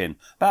sleep in,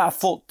 about a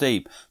foot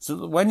deep, so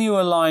that when you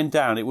were lying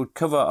down it would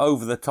cover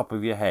over the top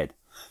of your head.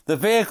 The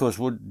vehicles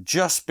would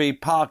just be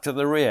parked at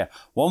the rear,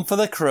 one for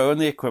the crew and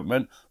the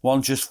equipment,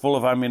 one just full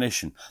of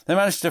ammunition. They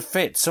managed to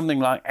fit something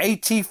like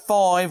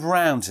 85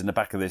 rounds in the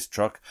back of this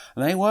truck,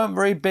 and they weren't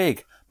very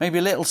big. Maybe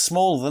a little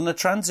smaller than a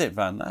transit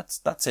van.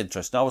 That's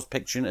interesting. I was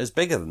picturing it as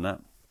bigger than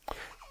that.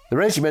 The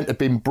regiment had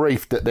been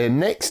briefed that their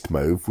next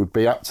move would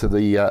be up to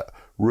the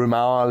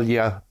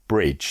Rumalia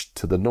Bridge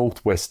to the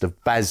northwest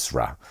of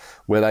Basra,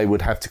 where they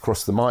would have to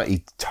cross the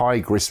mighty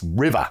Tigris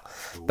River.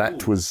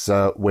 That was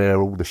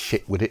where all the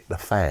shit would hit the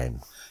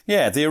fan.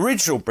 Yeah, the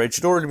original bridge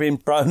had already been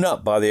blown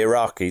up by the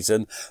Iraqis,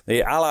 and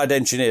the Allied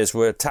engineers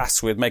were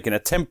tasked with making a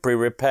temporary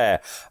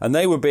repair, and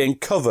they were being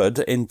covered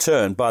in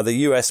turn by the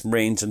US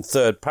Marines and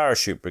 3rd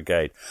Parachute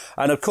Brigade.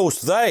 And of course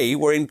they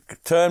were in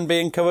turn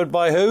being covered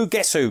by who?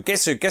 Guess who?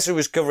 Guess who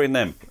was covering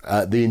them?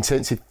 The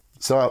intensive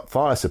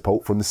fire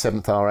support from the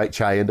 7th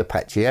RHA and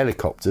Apache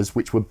helicopters,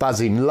 which were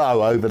buzzing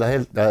low over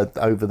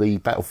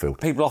the battlefield.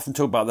 People often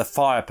talk about the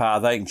firepower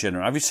they can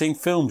generate. Have you seen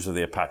films of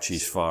the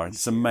Apaches firing?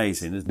 It's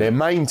amazing, isn't it? Their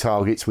main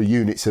targets were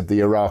units of the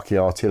Iraqi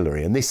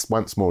artillery, and this,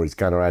 once more, is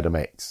Gunner Adam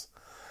X.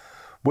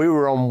 We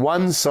were on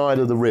one side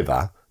of the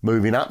river,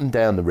 moving up and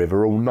down the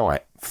river all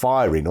night,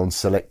 firing on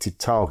selected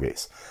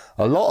targets.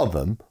 A lot of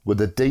them were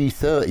the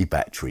D-30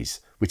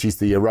 batteries, which is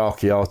the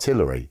Iraqi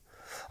artillery.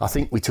 I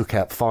think we took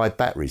out 5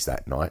 batteries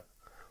that night.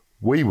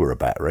 We were a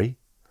battery.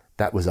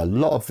 That was a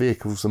lot of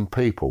vehicles and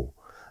people.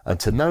 And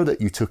to know that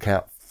you took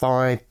out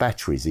 5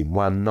 batteries in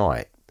one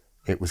night,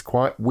 it was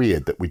quite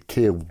weird that we'd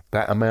killed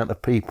that amount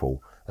of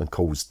people and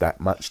caused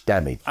that much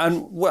damage.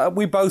 And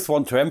we both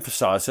want to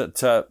emphasise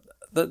that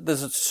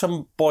there's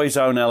some boy's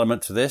own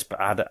element to this,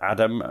 but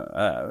Adam,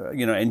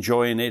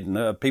 enjoying it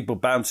and people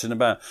bouncing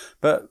about.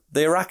 But the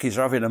Iraqis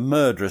are having a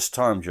murderous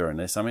time during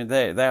this. I mean,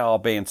 they are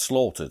being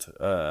slaughtered,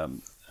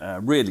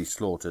 really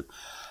slaughtered.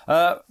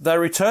 Their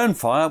return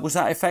fire, was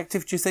that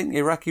effective, do you think, the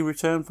Iraqi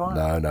return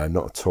fire? No,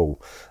 not at all.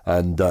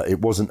 And it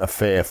wasn't a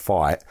fair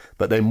fight,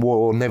 but then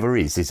war never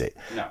is it?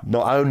 No.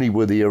 Not only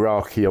were the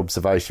Iraqi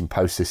observation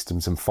post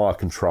systems and fire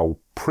control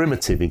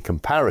primitive in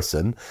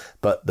comparison,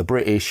 but the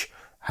British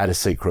had a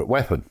secret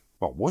weapon.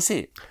 What was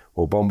it?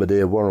 Well,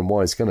 Bombardier Warren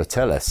Wise is going to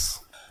tell us.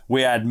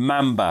 We had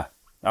Mamba.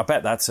 I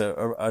bet that's an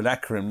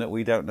acronym that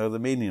we don't know the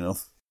meaning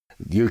of.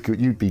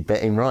 You'd be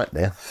betting right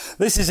there.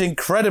 This is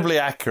incredibly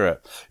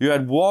accurate. You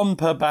had 1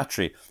 per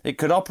battery. It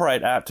could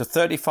operate out to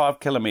 35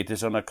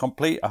 kilometres on a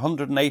complete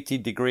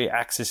 180-degree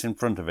axis in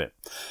front of it.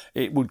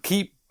 It would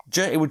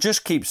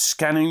just keep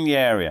scanning the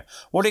area.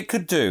 What it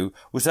could do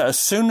was that as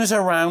soon as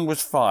a round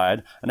was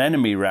fired, an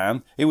enemy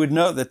round, it would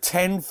note the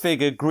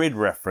 10-figure grid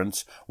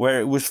reference where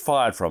it was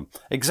fired from,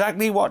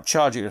 exactly what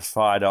charge it was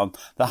fired on,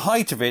 the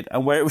height of it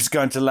and where it was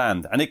going to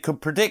land, and it could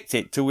predict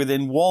it to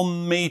within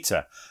 1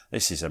 metre.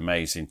 This is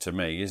amazing to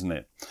me, isn't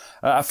it?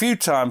 A few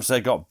times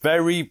they got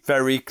very,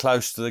 very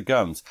close to the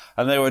guns,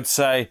 and they would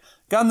say,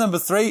 "Gun number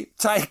 3,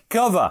 take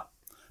cover,"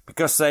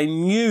 because they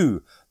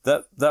knew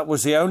that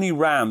was the only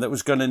round that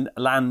was going to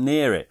land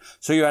near it.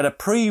 So you had a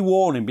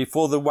pre-warning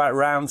before the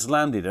rounds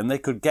landed, and they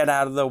could get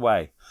out of the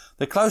way.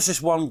 The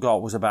closest one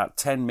got was about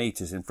 10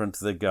 metres in front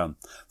of the gun.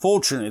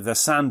 Fortunately, the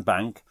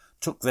sandbank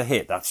took the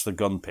hit, that's the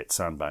gun pit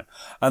sandbank,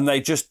 and they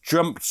just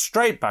jumped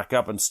straight back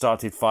up and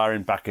started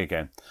firing back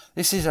again.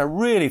 This is a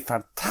really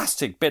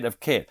fantastic bit of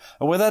kit,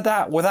 and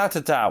without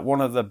a doubt,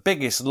 one of the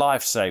biggest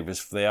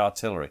lifesavers for the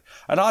artillery.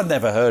 And I'd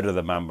never heard of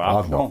the Mamba.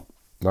 I've not.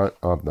 No,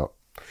 I've not.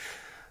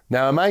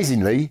 Now,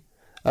 amazingly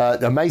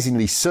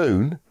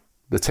soon,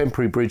 the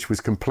temporary bridge was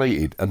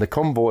completed, and the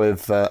convoy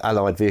of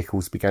Allied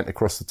vehicles began to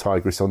cross the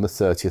Tigris on the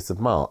 30th of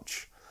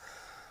March.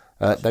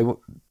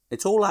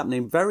 It's all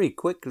happening very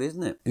quickly,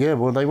 isn't it? Yeah,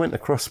 well, they went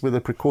across with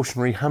a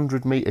precautionary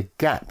 100-metre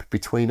gap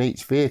between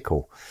each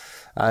vehicle.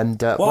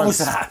 And what was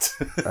that?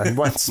 And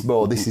once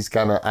more, this is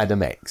Gunner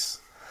Adam X.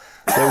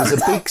 There was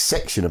a big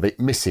section of it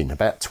missing,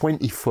 about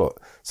 20 foot,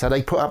 so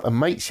they put up a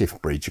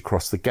makeshift bridge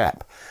across the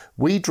gap.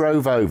 We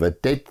drove over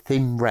dead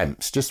thin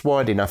ramps, just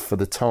wide enough for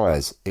the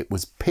tyres. It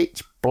was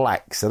pitch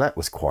black, so that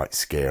was quite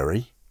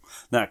scary.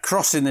 Now,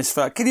 crossing this,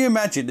 can you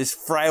imagine this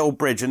frail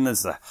bridge, and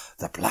there's the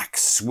black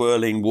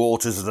swirling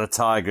waters of the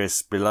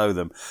Tigris below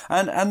them.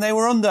 And they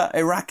were under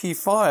Iraqi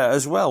fire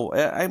as well.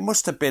 It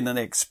must have been an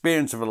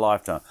experience of a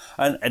lifetime.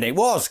 And it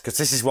was, because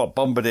this is what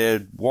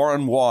Bombardier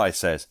Warren Y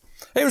says.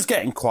 It was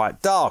getting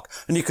quite dark,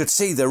 and you could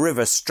see the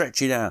river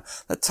stretching out.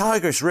 The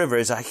Tigris River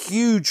is a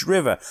huge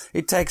river.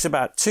 It takes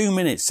about 2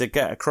 minutes to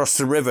get across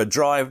the river,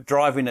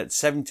 driving at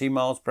 70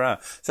 miles per hour.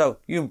 So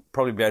you'll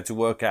probably be able to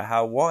work out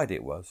how wide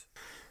it was.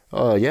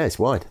 Oh, yeah, it's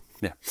wide.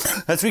 Yeah.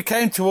 As we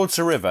came towards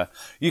the river,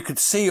 you could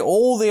see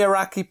all the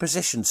Iraqi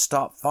positions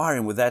start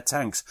firing with their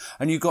tanks,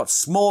 and you got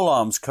small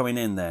arms coming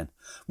in then.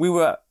 We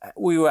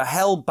were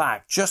held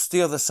back just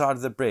the other side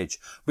of the bridge.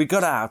 We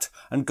got out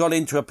and got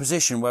into a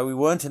position where we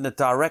weren't in a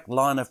direct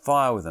line of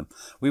fire with them.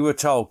 We were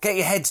told, get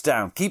your heads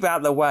down, keep out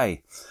of the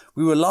way.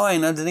 We were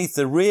lying underneath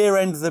the rear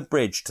end of the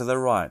bridge to the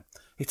right.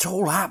 It's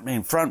all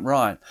happening front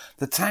right.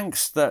 The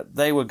tanks that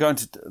were going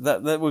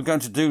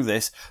to do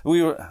this,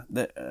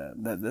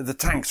 the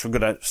tanks were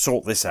going to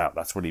sort this out.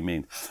 That's what he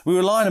means. We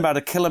were lying about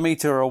 1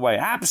 kilometre away,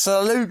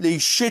 absolutely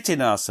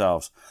shitting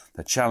ourselves.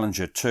 The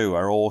Challenger 2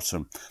 are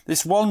awesome.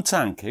 This one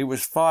tank, it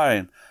was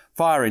firing,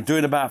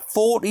 doing about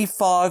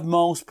 45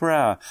 miles per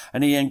hour,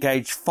 and he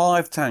engaged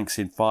 5 tanks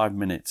in 5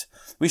 minutes.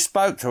 We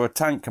spoke to a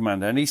tank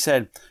commander, and he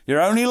said,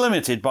 you're only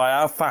limited by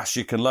how fast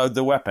you can load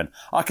the weapon.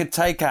 I could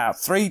take out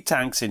 3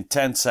 tanks in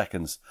 10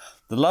 seconds.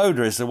 The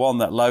loader is the one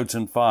that loads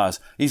and fires.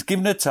 He's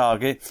given a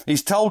target,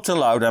 he's told to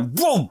load, and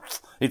boom,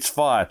 it's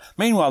fired.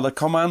 Meanwhile, the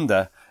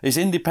commander is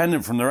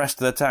independent from the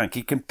rest of the tank.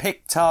 He can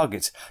pick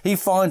targets. He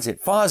finds it,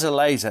 fires a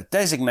laser,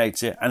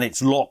 designates it, and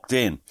it's locked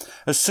in.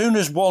 As soon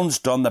as one's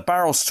done, the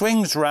barrel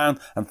swings round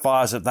and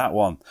fires at that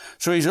one.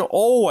 So he's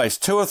always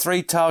 2 or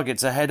 3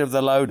 targets ahead of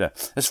the loader.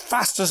 As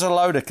fast as a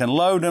loader can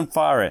load and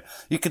fire it,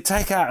 you can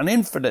take out an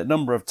infinite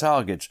number of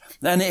targets,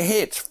 and it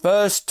hits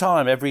first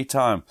time every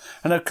time.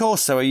 And of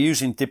course they were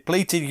using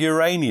depleted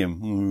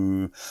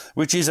uranium,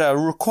 which is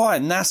a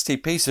quite nasty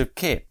piece of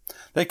kit.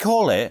 They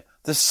call it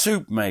the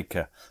soup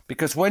maker,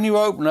 because when you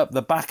open up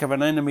the back of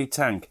an enemy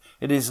tank,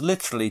 it is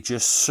literally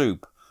just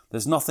soup.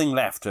 There's nothing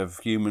left of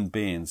human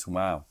beings.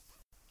 Wow.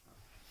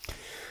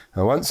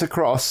 Now, once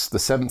across, the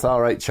 7th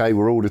RHA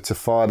were ordered to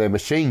fire their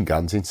machine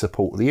guns in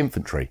support of the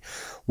infantry.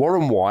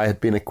 Warren Y had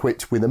been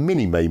equipped with a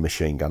mini-me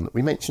machine gun that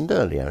we mentioned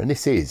earlier, and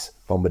this is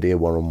Bombardier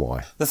Warren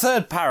Y. The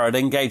 3rd Para had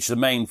engaged the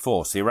main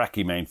force, the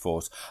Iraqi main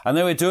force, and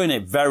they were doing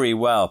it very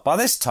well. By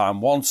this time,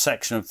 one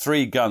section of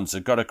 3 guns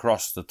had got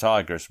across the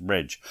Tigris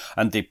Bridge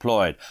and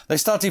deployed. They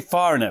started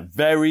firing at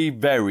very,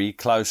 very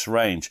close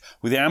range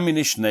with the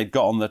ammunition they'd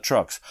got on the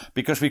trucks,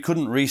 because we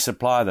couldn't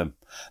resupply them.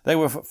 They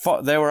were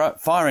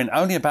firing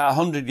only about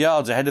 100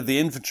 yards ahead of the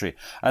infantry,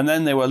 and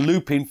then they were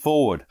looping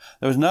forward.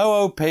 There was no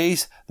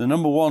OPs. The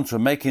number 1s were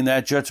making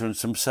their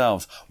judgments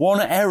themselves.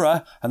 One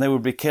error, and they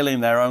would be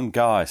killing their own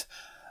guys.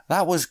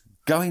 That was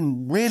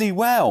going really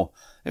well.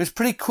 It was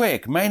pretty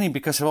quick, mainly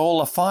because of all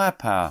the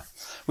firepower.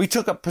 We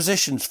took up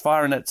positions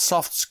firing at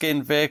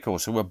soft-skinned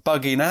vehicles who were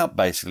bugging out,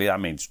 basically.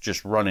 That means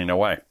just running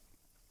away.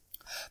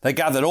 They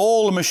gathered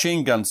all the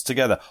machine guns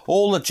together,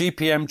 all the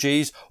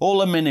GPMGs, all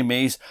the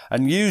mini-me's,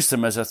 and used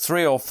them as a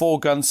 3 or 4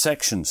 gun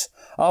sections.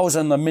 I was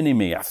on the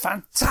mini-me, a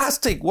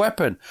fantastic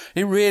weapon.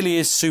 It really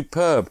is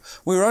superb.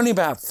 We were only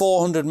about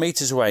 400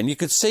 metres away, and you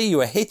could see you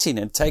were hitting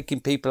and taking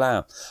people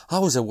out. I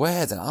was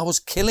aware that I was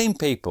killing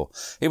people.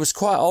 It was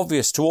quite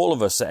obvious to all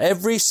of us that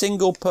every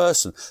single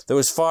person that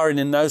was firing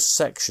in those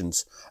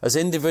sections as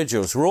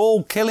individuals were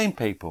all killing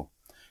people.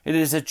 It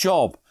is a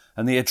job.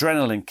 And the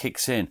adrenaline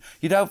kicks in.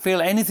 You don't feel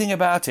anything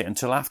about it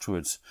until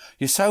afterwards.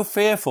 You're so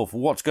fearful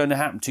for what's going to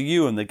happen to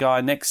you and the guy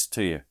next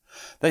to you.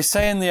 They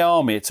say in the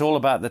army it's all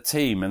about the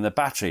team and the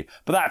battery,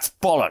 but that's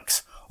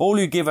bollocks. All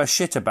you give a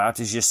shit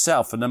about is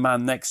yourself and the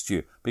man next to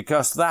you,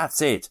 because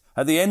that's it.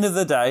 At the end of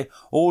the day,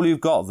 all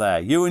you've got there,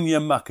 you and your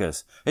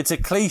muckers. It's a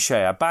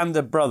cliche, a band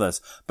of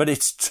brothers, but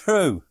it's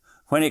true.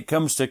 When it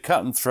comes to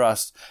cut and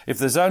thrust, if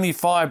there's only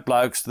 5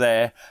 blokes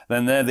there,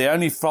 then they're the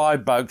only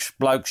 5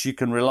 blokes you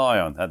can rely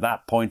on at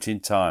that point in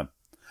time.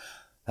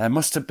 There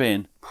must have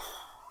been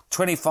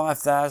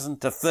 25,000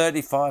 to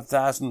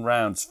 35,000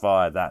 rounds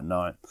fired that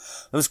night.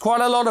 There was quite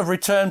a lot of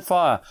return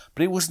fire,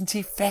 but it wasn't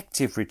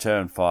effective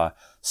return fire.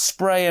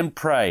 Spray and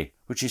pray,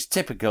 which is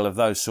typical of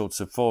those sorts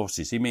of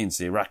forces. He means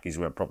the Iraqis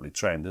weren't properly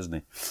trained, doesn't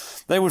he?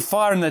 They would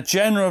fire in the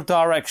general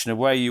direction of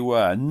where you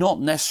were, not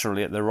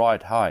necessarily at the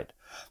right height.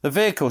 The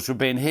vehicles were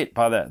being hit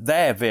by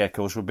their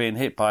vehicles were being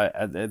hit by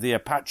the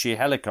Apache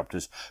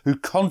helicopters, who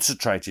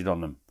concentrated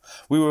on them.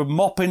 We were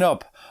mopping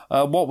up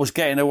what was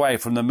getting away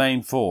from the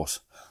main force.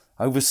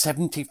 Over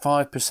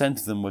 75%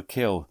 of them were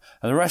killed,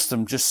 and the rest of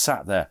them just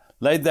sat there,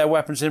 laid their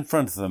weapons in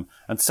front of them,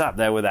 and sat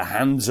there with their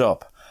hands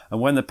up.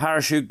 And when the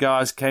parachute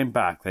guys came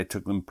back, they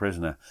took them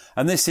prisoner.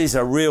 And this is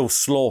a real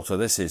slaughter,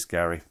 this is,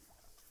 Gary.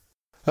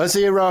 As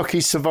the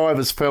Iraqi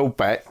survivors fell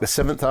back, the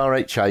 7th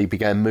RHA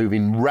began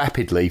moving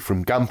rapidly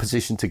from gun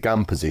position to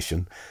gun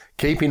position,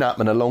 keeping up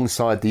and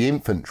alongside the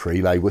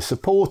infantry they were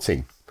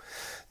supporting.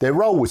 Their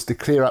role was to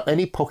clear up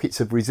any pockets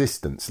of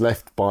resistance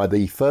left by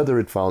the further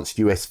advanced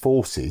US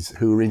forces,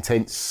 who were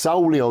intent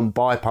solely on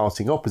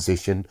bypassing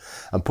opposition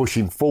and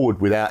pushing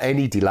forward without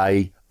any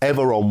delay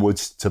ever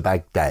onwards to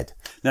Baghdad.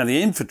 Now,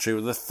 the infantry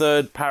were the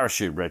 3rd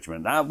Parachute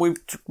Regiment. Now, we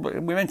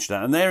mentioned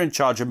that, and they're in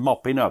charge of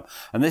mopping up.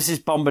 And this is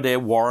Bombardier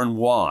Warren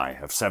Y.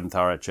 of 7th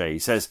RHA. He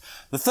says,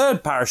 the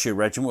 3rd Parachute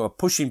Regiment were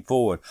pushing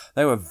forward.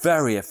 They were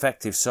very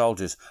effective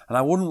soldiers, and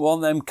I wouldn't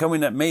want them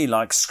coming at me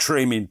like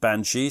screaming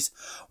banshees.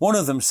 One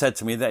of them said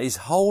to me that his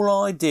whole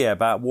idea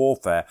about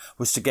warfare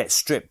was to get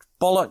stripped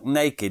bollock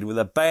naked with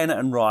a bayonet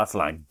and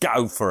rifle and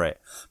go for it.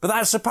 But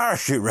that's a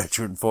parachute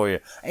regiment for you.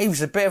 He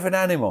was a bit of an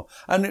animal.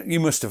 And you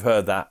must have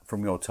heard that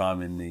from your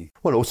time in the...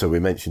 Well, also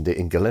we mentioned it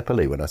in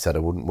Gallipoli when I said I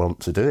wouldn't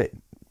want to do it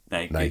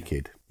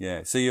naked.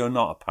 Yeah, so you're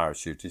not a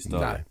parachutist,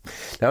 are you?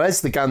 Now,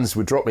 as the guns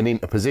were dropping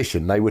into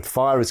position, they would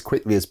fire as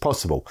quickly as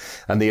possible,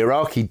 and the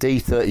Iraqi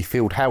D-30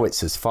 field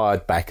howitzers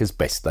fired back as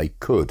best they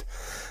could.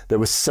 There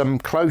were some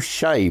close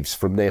shaves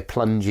from their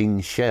plunging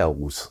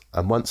shells.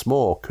 And once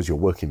more, because you're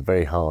working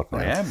very hard now,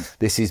 I am.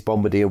 This is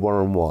Bombardier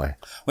Warren Y.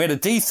 We had a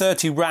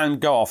D-30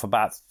 round go off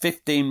about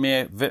 15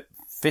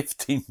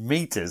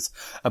 metres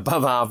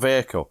above our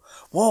vehicle.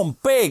 One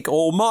big,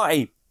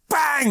 almighty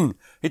bang!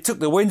 It took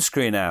the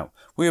windscreen out.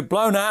 We were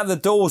blown out of the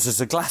doors as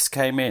the glass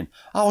came in.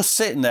 I was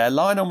sitting there,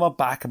 lying on my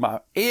back, and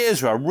my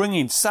ears were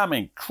ringing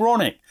something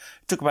chronic.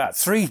 It took about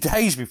 3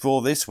 days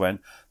before this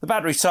went. The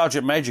battery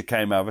sergeant major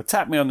came over,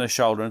 tapped me on the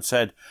shoulder and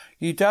said,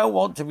 "You don't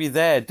want to be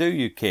there, do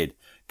you, kid?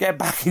 Get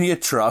back in your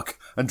truck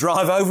and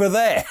drive over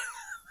there."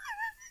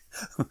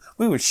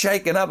 We were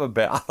shaken up a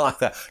bit. I like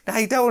that. "No,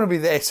 you don't want to be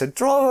there, so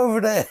drive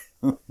over there."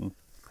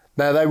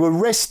 Now, they were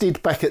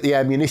rested back at the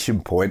ammunition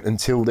point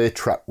until their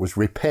truck was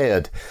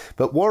repaired,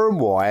 but Warren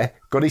Y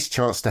got his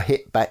chance to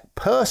hit back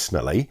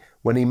personally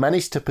when he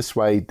managed to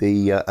persuade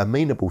the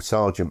amenable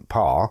Sergeant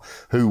Parr,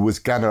 who was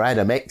Gunner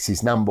Adam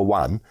X's number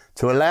 1,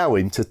 to allow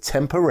him to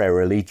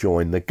temporarily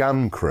join the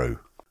gun crew.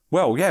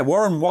 Well, yeah,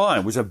 Warren Y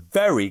was a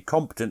very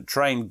competent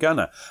trained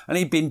gunner, and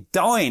he'd been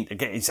dying to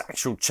get his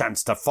actual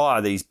chance to fire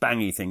these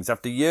bangy things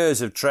after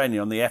years of training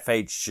on the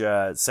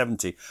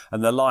FH-70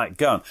 and the light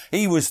gun.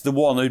 He was the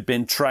one who'd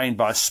been trained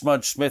by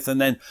Smudge Smith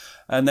and then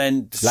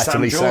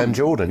latterly Sam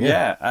Jordan,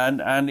 yeah.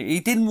 And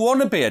he didn't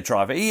want to be a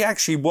driver. He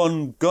actually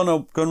won gun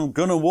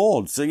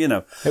awards, you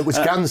know. It was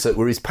guns that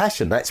were his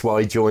passion. That's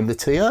why he joined the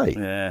TA.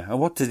 Yeah, and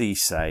what did he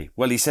say?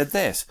 Well, he said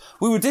this: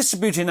 "We were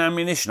distributing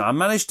ammunition. I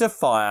managed to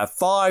fire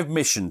 5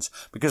 missions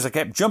because I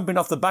kept jumping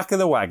off the back of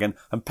the wagon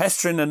and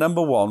pestering the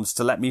number 1s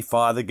to let me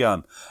fire the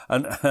gun,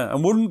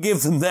 and wouldn't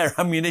give them their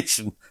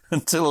ammunition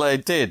until they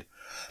did.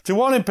 To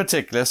one in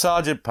particular,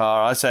 Sergeant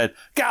Parr, I said,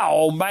 'Go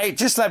on, mate,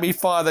 just let me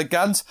fire the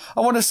guns.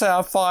 I want to say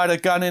I fired a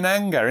gun in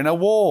anger, in a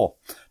war.'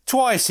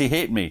 Twice he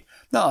hit me.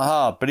 Not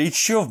hard, but he'd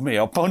shove me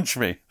or punch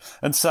me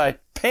and say,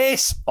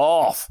 'Piss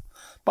off.'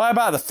 By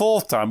about the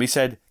 4th time, he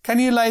said, 'Can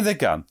you lay the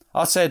gun?'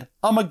 I said,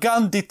 'I'm a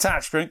gun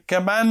detachment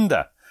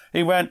commander.'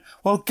 He went,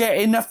 'Well, get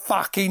in the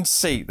fucking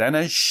seat then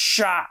and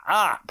shut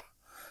up.'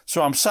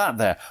 So I'm sat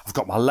there, I've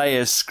got my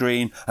layers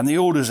screen and the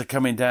orders are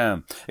coming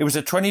down. It was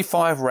a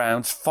 25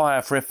 rounds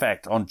fire for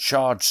effect on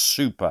charged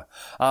super.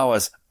 I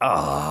was,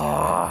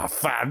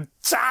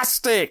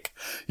 fantastic!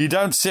 You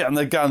don't sit on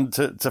the gun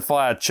to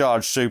fire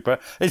charged super.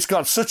 It's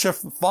got such a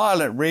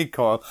violent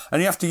recoil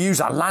and you have to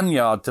use a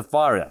lanyard to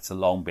fire it. That's a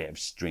long bit of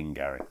string,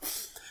 Gary.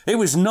 It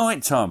was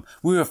night time.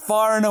 We were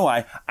firing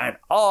away and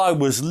I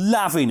was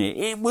loving it.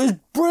 It was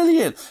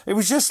brilliant. It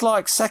was just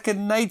like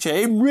second nature.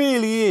 It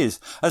really is.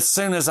 As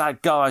soon as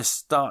that guy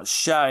starts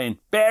shouting,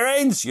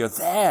 'Bearings, you're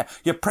there.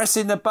 You're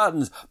pressing the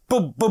buttons.'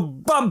 Boom,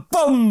 boom, boom,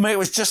 boom. It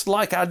was just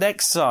like an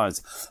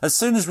exercise. As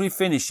soon as we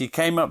finished, he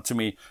came up to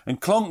me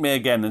and clonked me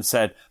again and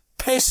said,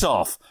 'Piss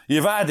off.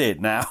 You've had it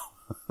now.'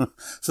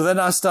 So then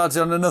I started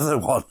on another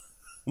one,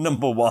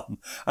 number 1,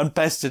 and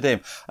pestered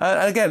him.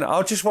 And again,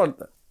 I just want...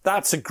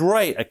 That's a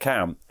great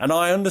account, and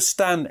I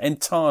understand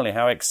entirely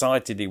how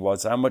excited he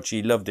was, how much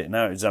he loved it, and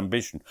how it was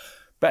ambition.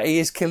 But he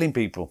is killing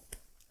people,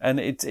 and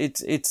it's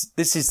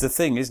this is the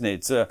thing, isn't it?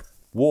 It's a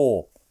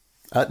war.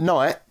 At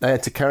night, they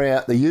had to carry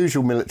out the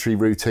usual military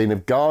routine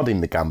of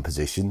guarding the gun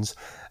positions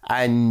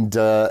and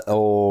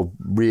or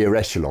rear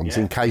echelons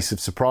in case of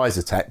surprise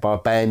attack by a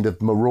band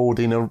of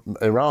marauding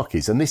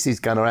Iraqis, and this is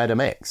Gunner Adam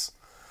X.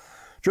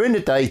 During the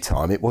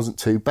daytime, it wasn't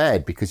too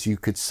bad because you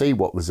could see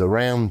what was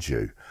around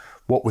you,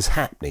 what was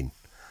happening.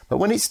 But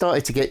when it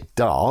started to get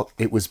dark,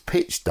 it was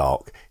pitch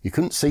dark. You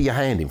couldn't see your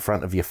hand in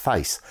front of your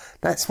face.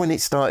 That's when it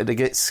started to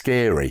get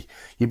scary.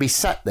 You'd be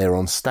sat there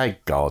on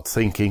stag guard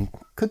thinking,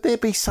 could there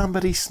be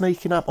somebody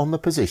sneaking up on the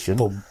position?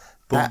 Boom,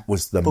 that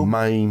was the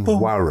main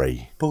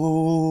worry.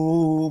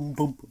 Boom,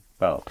 boom.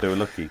 Well, they were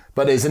lucky.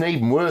 But there's an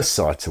even worse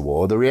side to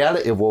war. The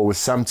reality of war was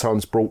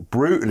sometimes brought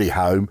brutally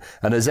home,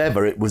 and as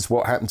ever, it was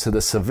what happened to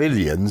the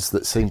civilians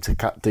that seemed to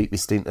cut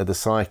deepest into the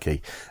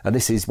psyche. And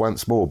this is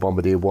once more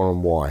Bombardier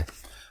Warren Y.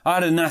 I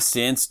had a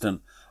nasty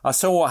incident. I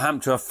saw what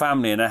happened to a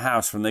family in a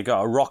house when they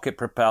got a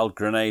rocket-propelled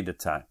grenade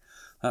attack.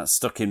 That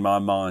stuck in my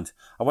mind.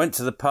 I went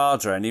to the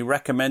padre and he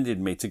recommended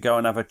me to go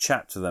and have a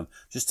chat to them,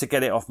 just to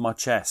get it off my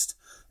chest.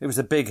 It was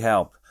a big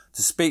help.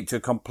 To speak to a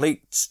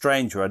complete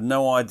stranger who had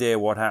no idea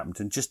what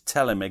happened and just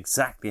tell him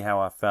exactly how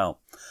I felt.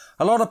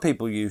 A lot of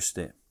people used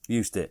it,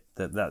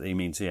 that he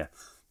means here,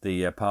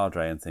 the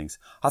padre and things.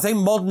 I think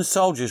modern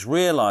soldiers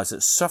realise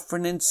that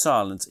suffering in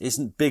silence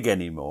isn't big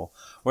anymore,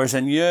 whereas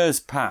in years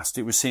past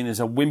it was seen as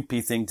a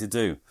wimpy thing to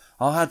do.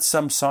 I had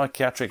some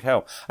psychiatric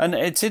help. And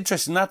it's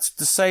interesting, that's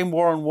the same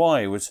Warren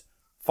White who was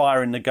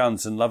firing the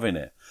guns and loving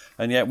it.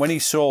 And yet when he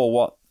saw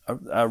what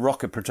a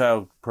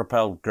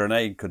rocket-propelled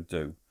grenade could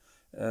do,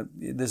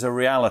 there's a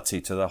reality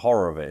to the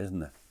horror of it, isn't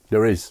there?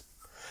 There is.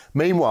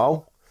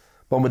 Meanwhile,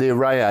 Bombardier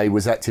Ray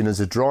was acting as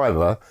a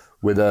driver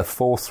with a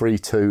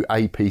 432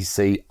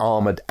 APC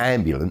armoured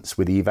ambulance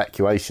with the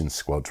evacuation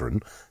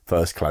squadron,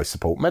 1st Close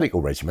Support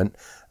Medical Regiment,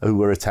 who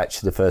were attached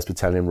to the 1st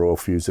Battalion Royal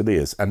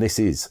Fusiliers. And this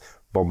is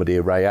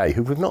Bombardier Ray,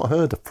 who we've not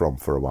heard from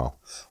for a while.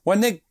 When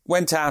they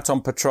went out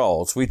on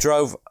patrols, we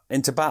drove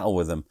into battle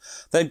with them.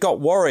 They'd got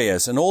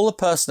warriors and all the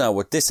personnel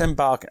would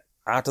disembark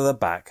out of the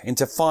back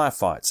into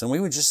firefights, and we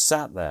were just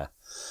sat there.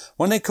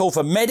 When they called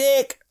for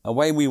medic,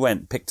 away we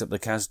went, picked up the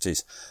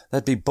casualties.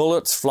 There'd be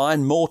bullets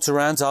flying, mortar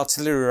rounds,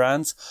 artillery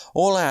rounds.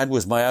 All I had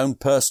was my own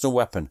personal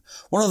weapon.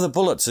 One of the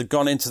bullets had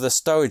gone into the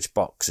stowage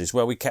boxes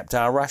where we kept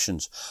our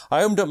rations.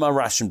 I opened up my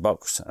ration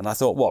box and I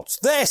thought, what's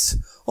this?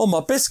 All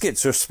my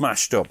biscuits were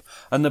smashed up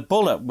and the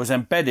bullet was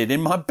embedded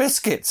in my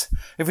biscuits.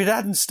 If it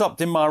hadn't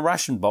stopped in my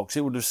ration box,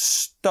 it would have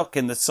stuck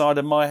in the side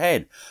of my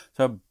head.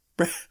 So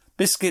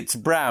biscuits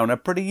brown are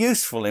pretty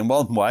useful in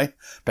one way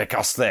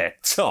because they're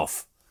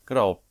tough. Good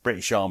old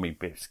British Army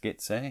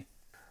biscuits, eh?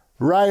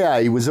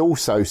 Ray was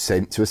also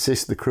sent to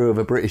assist the crew of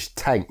a British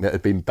tank that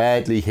had been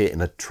badly hit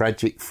in a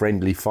tragic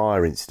friendly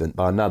fire incident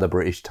by another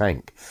British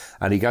tank.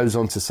 And he goes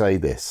on to say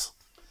this.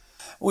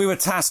 We were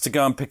tasked to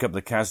go and pick up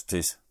the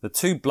casualties. The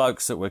 2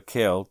 blokes that were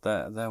killed,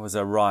 there was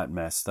a right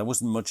mess. There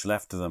wasn't much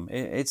left of them.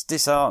 It's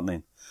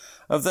disheartening.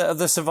 Of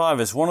the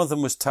survivors, one of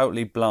them was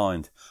totally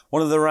blind.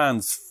 One of the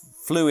rounds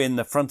flew in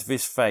the front of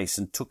his face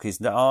and took his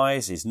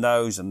eyes, his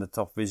nose and the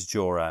top of his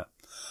jaw out.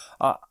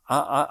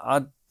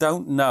 I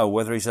don't know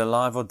whether he's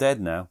alive or dead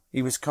now.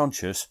 He was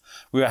conscious.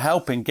 We were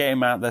helping get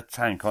him out of the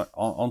tank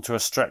onto a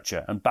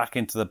stretcher and back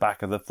into the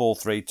back of the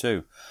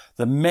 432.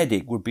 The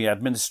medic would be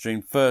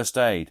administering first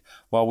aid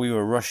while we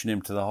were rushing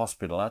him to the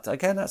hospital.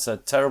 Again, that's a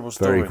terrible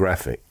story. Very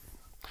graphic.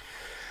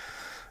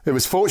 It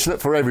was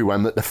fortunate for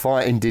everyone that the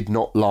fighting did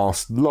not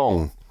last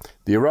long.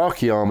 The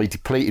Iraqi army,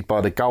 depleted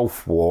by the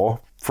Gulf War,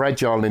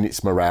 fragile in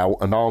its morale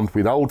and armed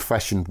with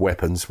old-fashioned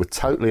weapons, were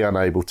totally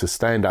unable to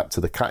stand up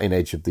to the cutting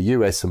edge of the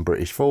US and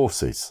British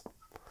forces.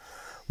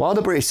 While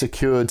the British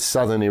secured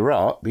southern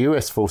Iraq, the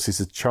US forces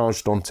had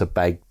charged on to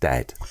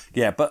Baghdad.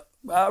 Yeah, but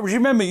you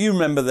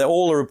remember that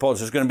all the reports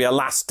was going to be a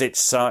last-ditch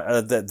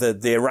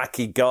the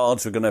Iraqi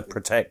guards were going to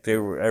protect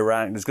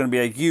Iraq. There's going to be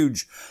a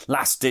huge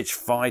last-ditch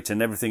fight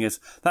and everything else.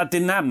 That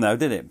didn't happen, though,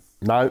 did it?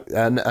 No,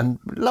 and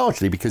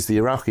largely because the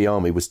Iraqi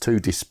army was too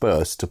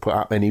dispersed to put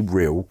up any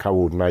real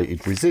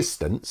coordinated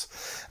resistance,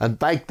 and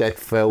Baghdad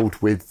fell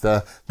with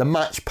the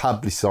much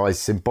publicised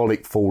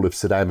symbolic fall of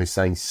Saddam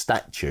Hussein's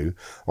statue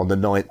on the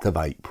 9th of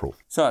April.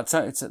 So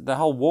it's the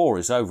whole war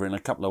is over in a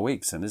couple of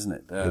weeks then, isn't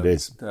it? It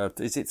is.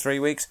 Is it 3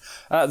 weeks?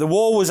 The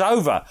war was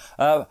over,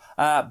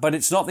 but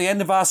it's not the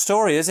end of our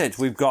story, is it?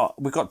 We've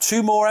got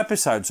 2 more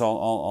episodes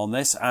on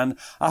this, and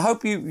I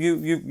hope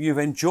you've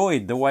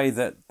enjoyed the way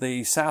that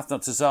the South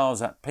Notts Hussars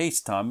at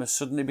peacetime has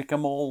suddenly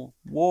become all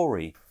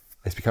war-y.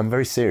 It's become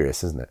very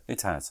serious, isn't it?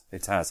 It has.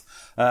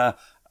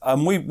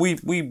 And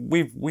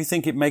we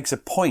think it makes a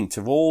point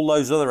of all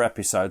those other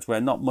episodes where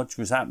not much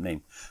was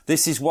happening.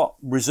 This is what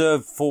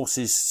Reserve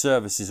Forces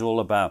service is all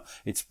about.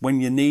 It's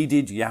when you're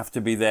needed, you have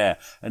to be there.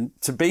 And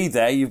to be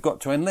there, you've got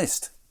to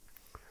enlist.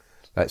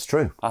 That's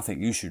true. I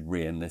think you should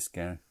re-enlist,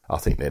 Gary. I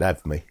think they'd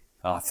have me.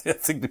 I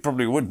think they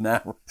probably would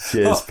now.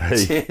 Cheers,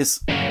 Pete.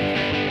 Cheers.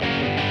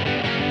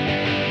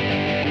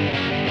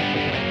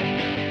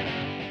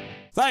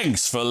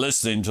 Thanks for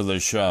listening to the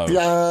show.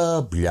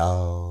 Blah,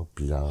 blah,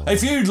 blah.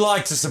 If you'd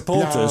like to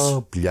support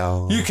us,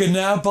 blah, you can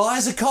now buy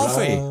us a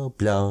coffee.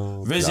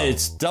 blah, Visit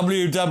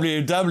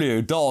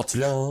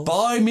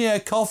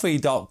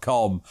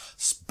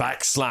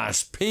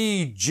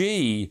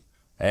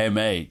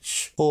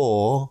www.buymeacoffee.com/PGMH.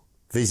 or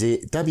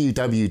visit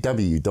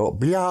www.blah.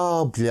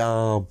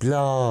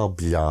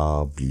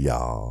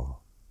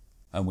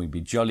 And we'd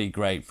be jolly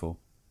grateful.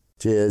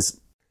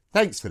 Cheers.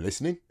 Thanks for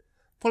listening.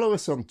 Follow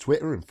us on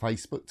Twitter and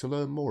Facebook to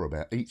learn more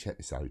about each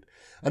episode.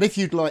 And if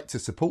you'd like to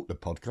support the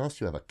podcast,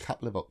 you have a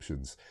couple of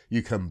options.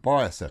 You can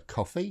buy us a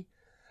coffee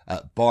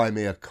at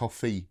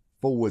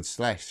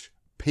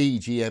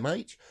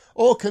buymeacoffee.com/PGMH,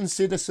 or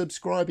consider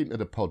subscribing to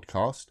the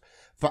podcast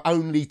for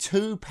only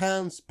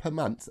 £2 per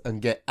month and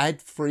get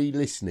ad-free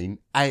listening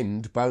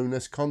and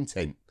bonus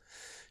content.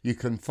 You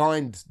can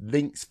find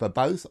links for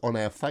both on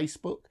our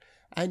Facebook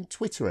and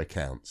Twitter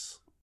accounts.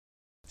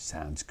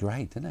 Sounds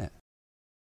great, doesn't it?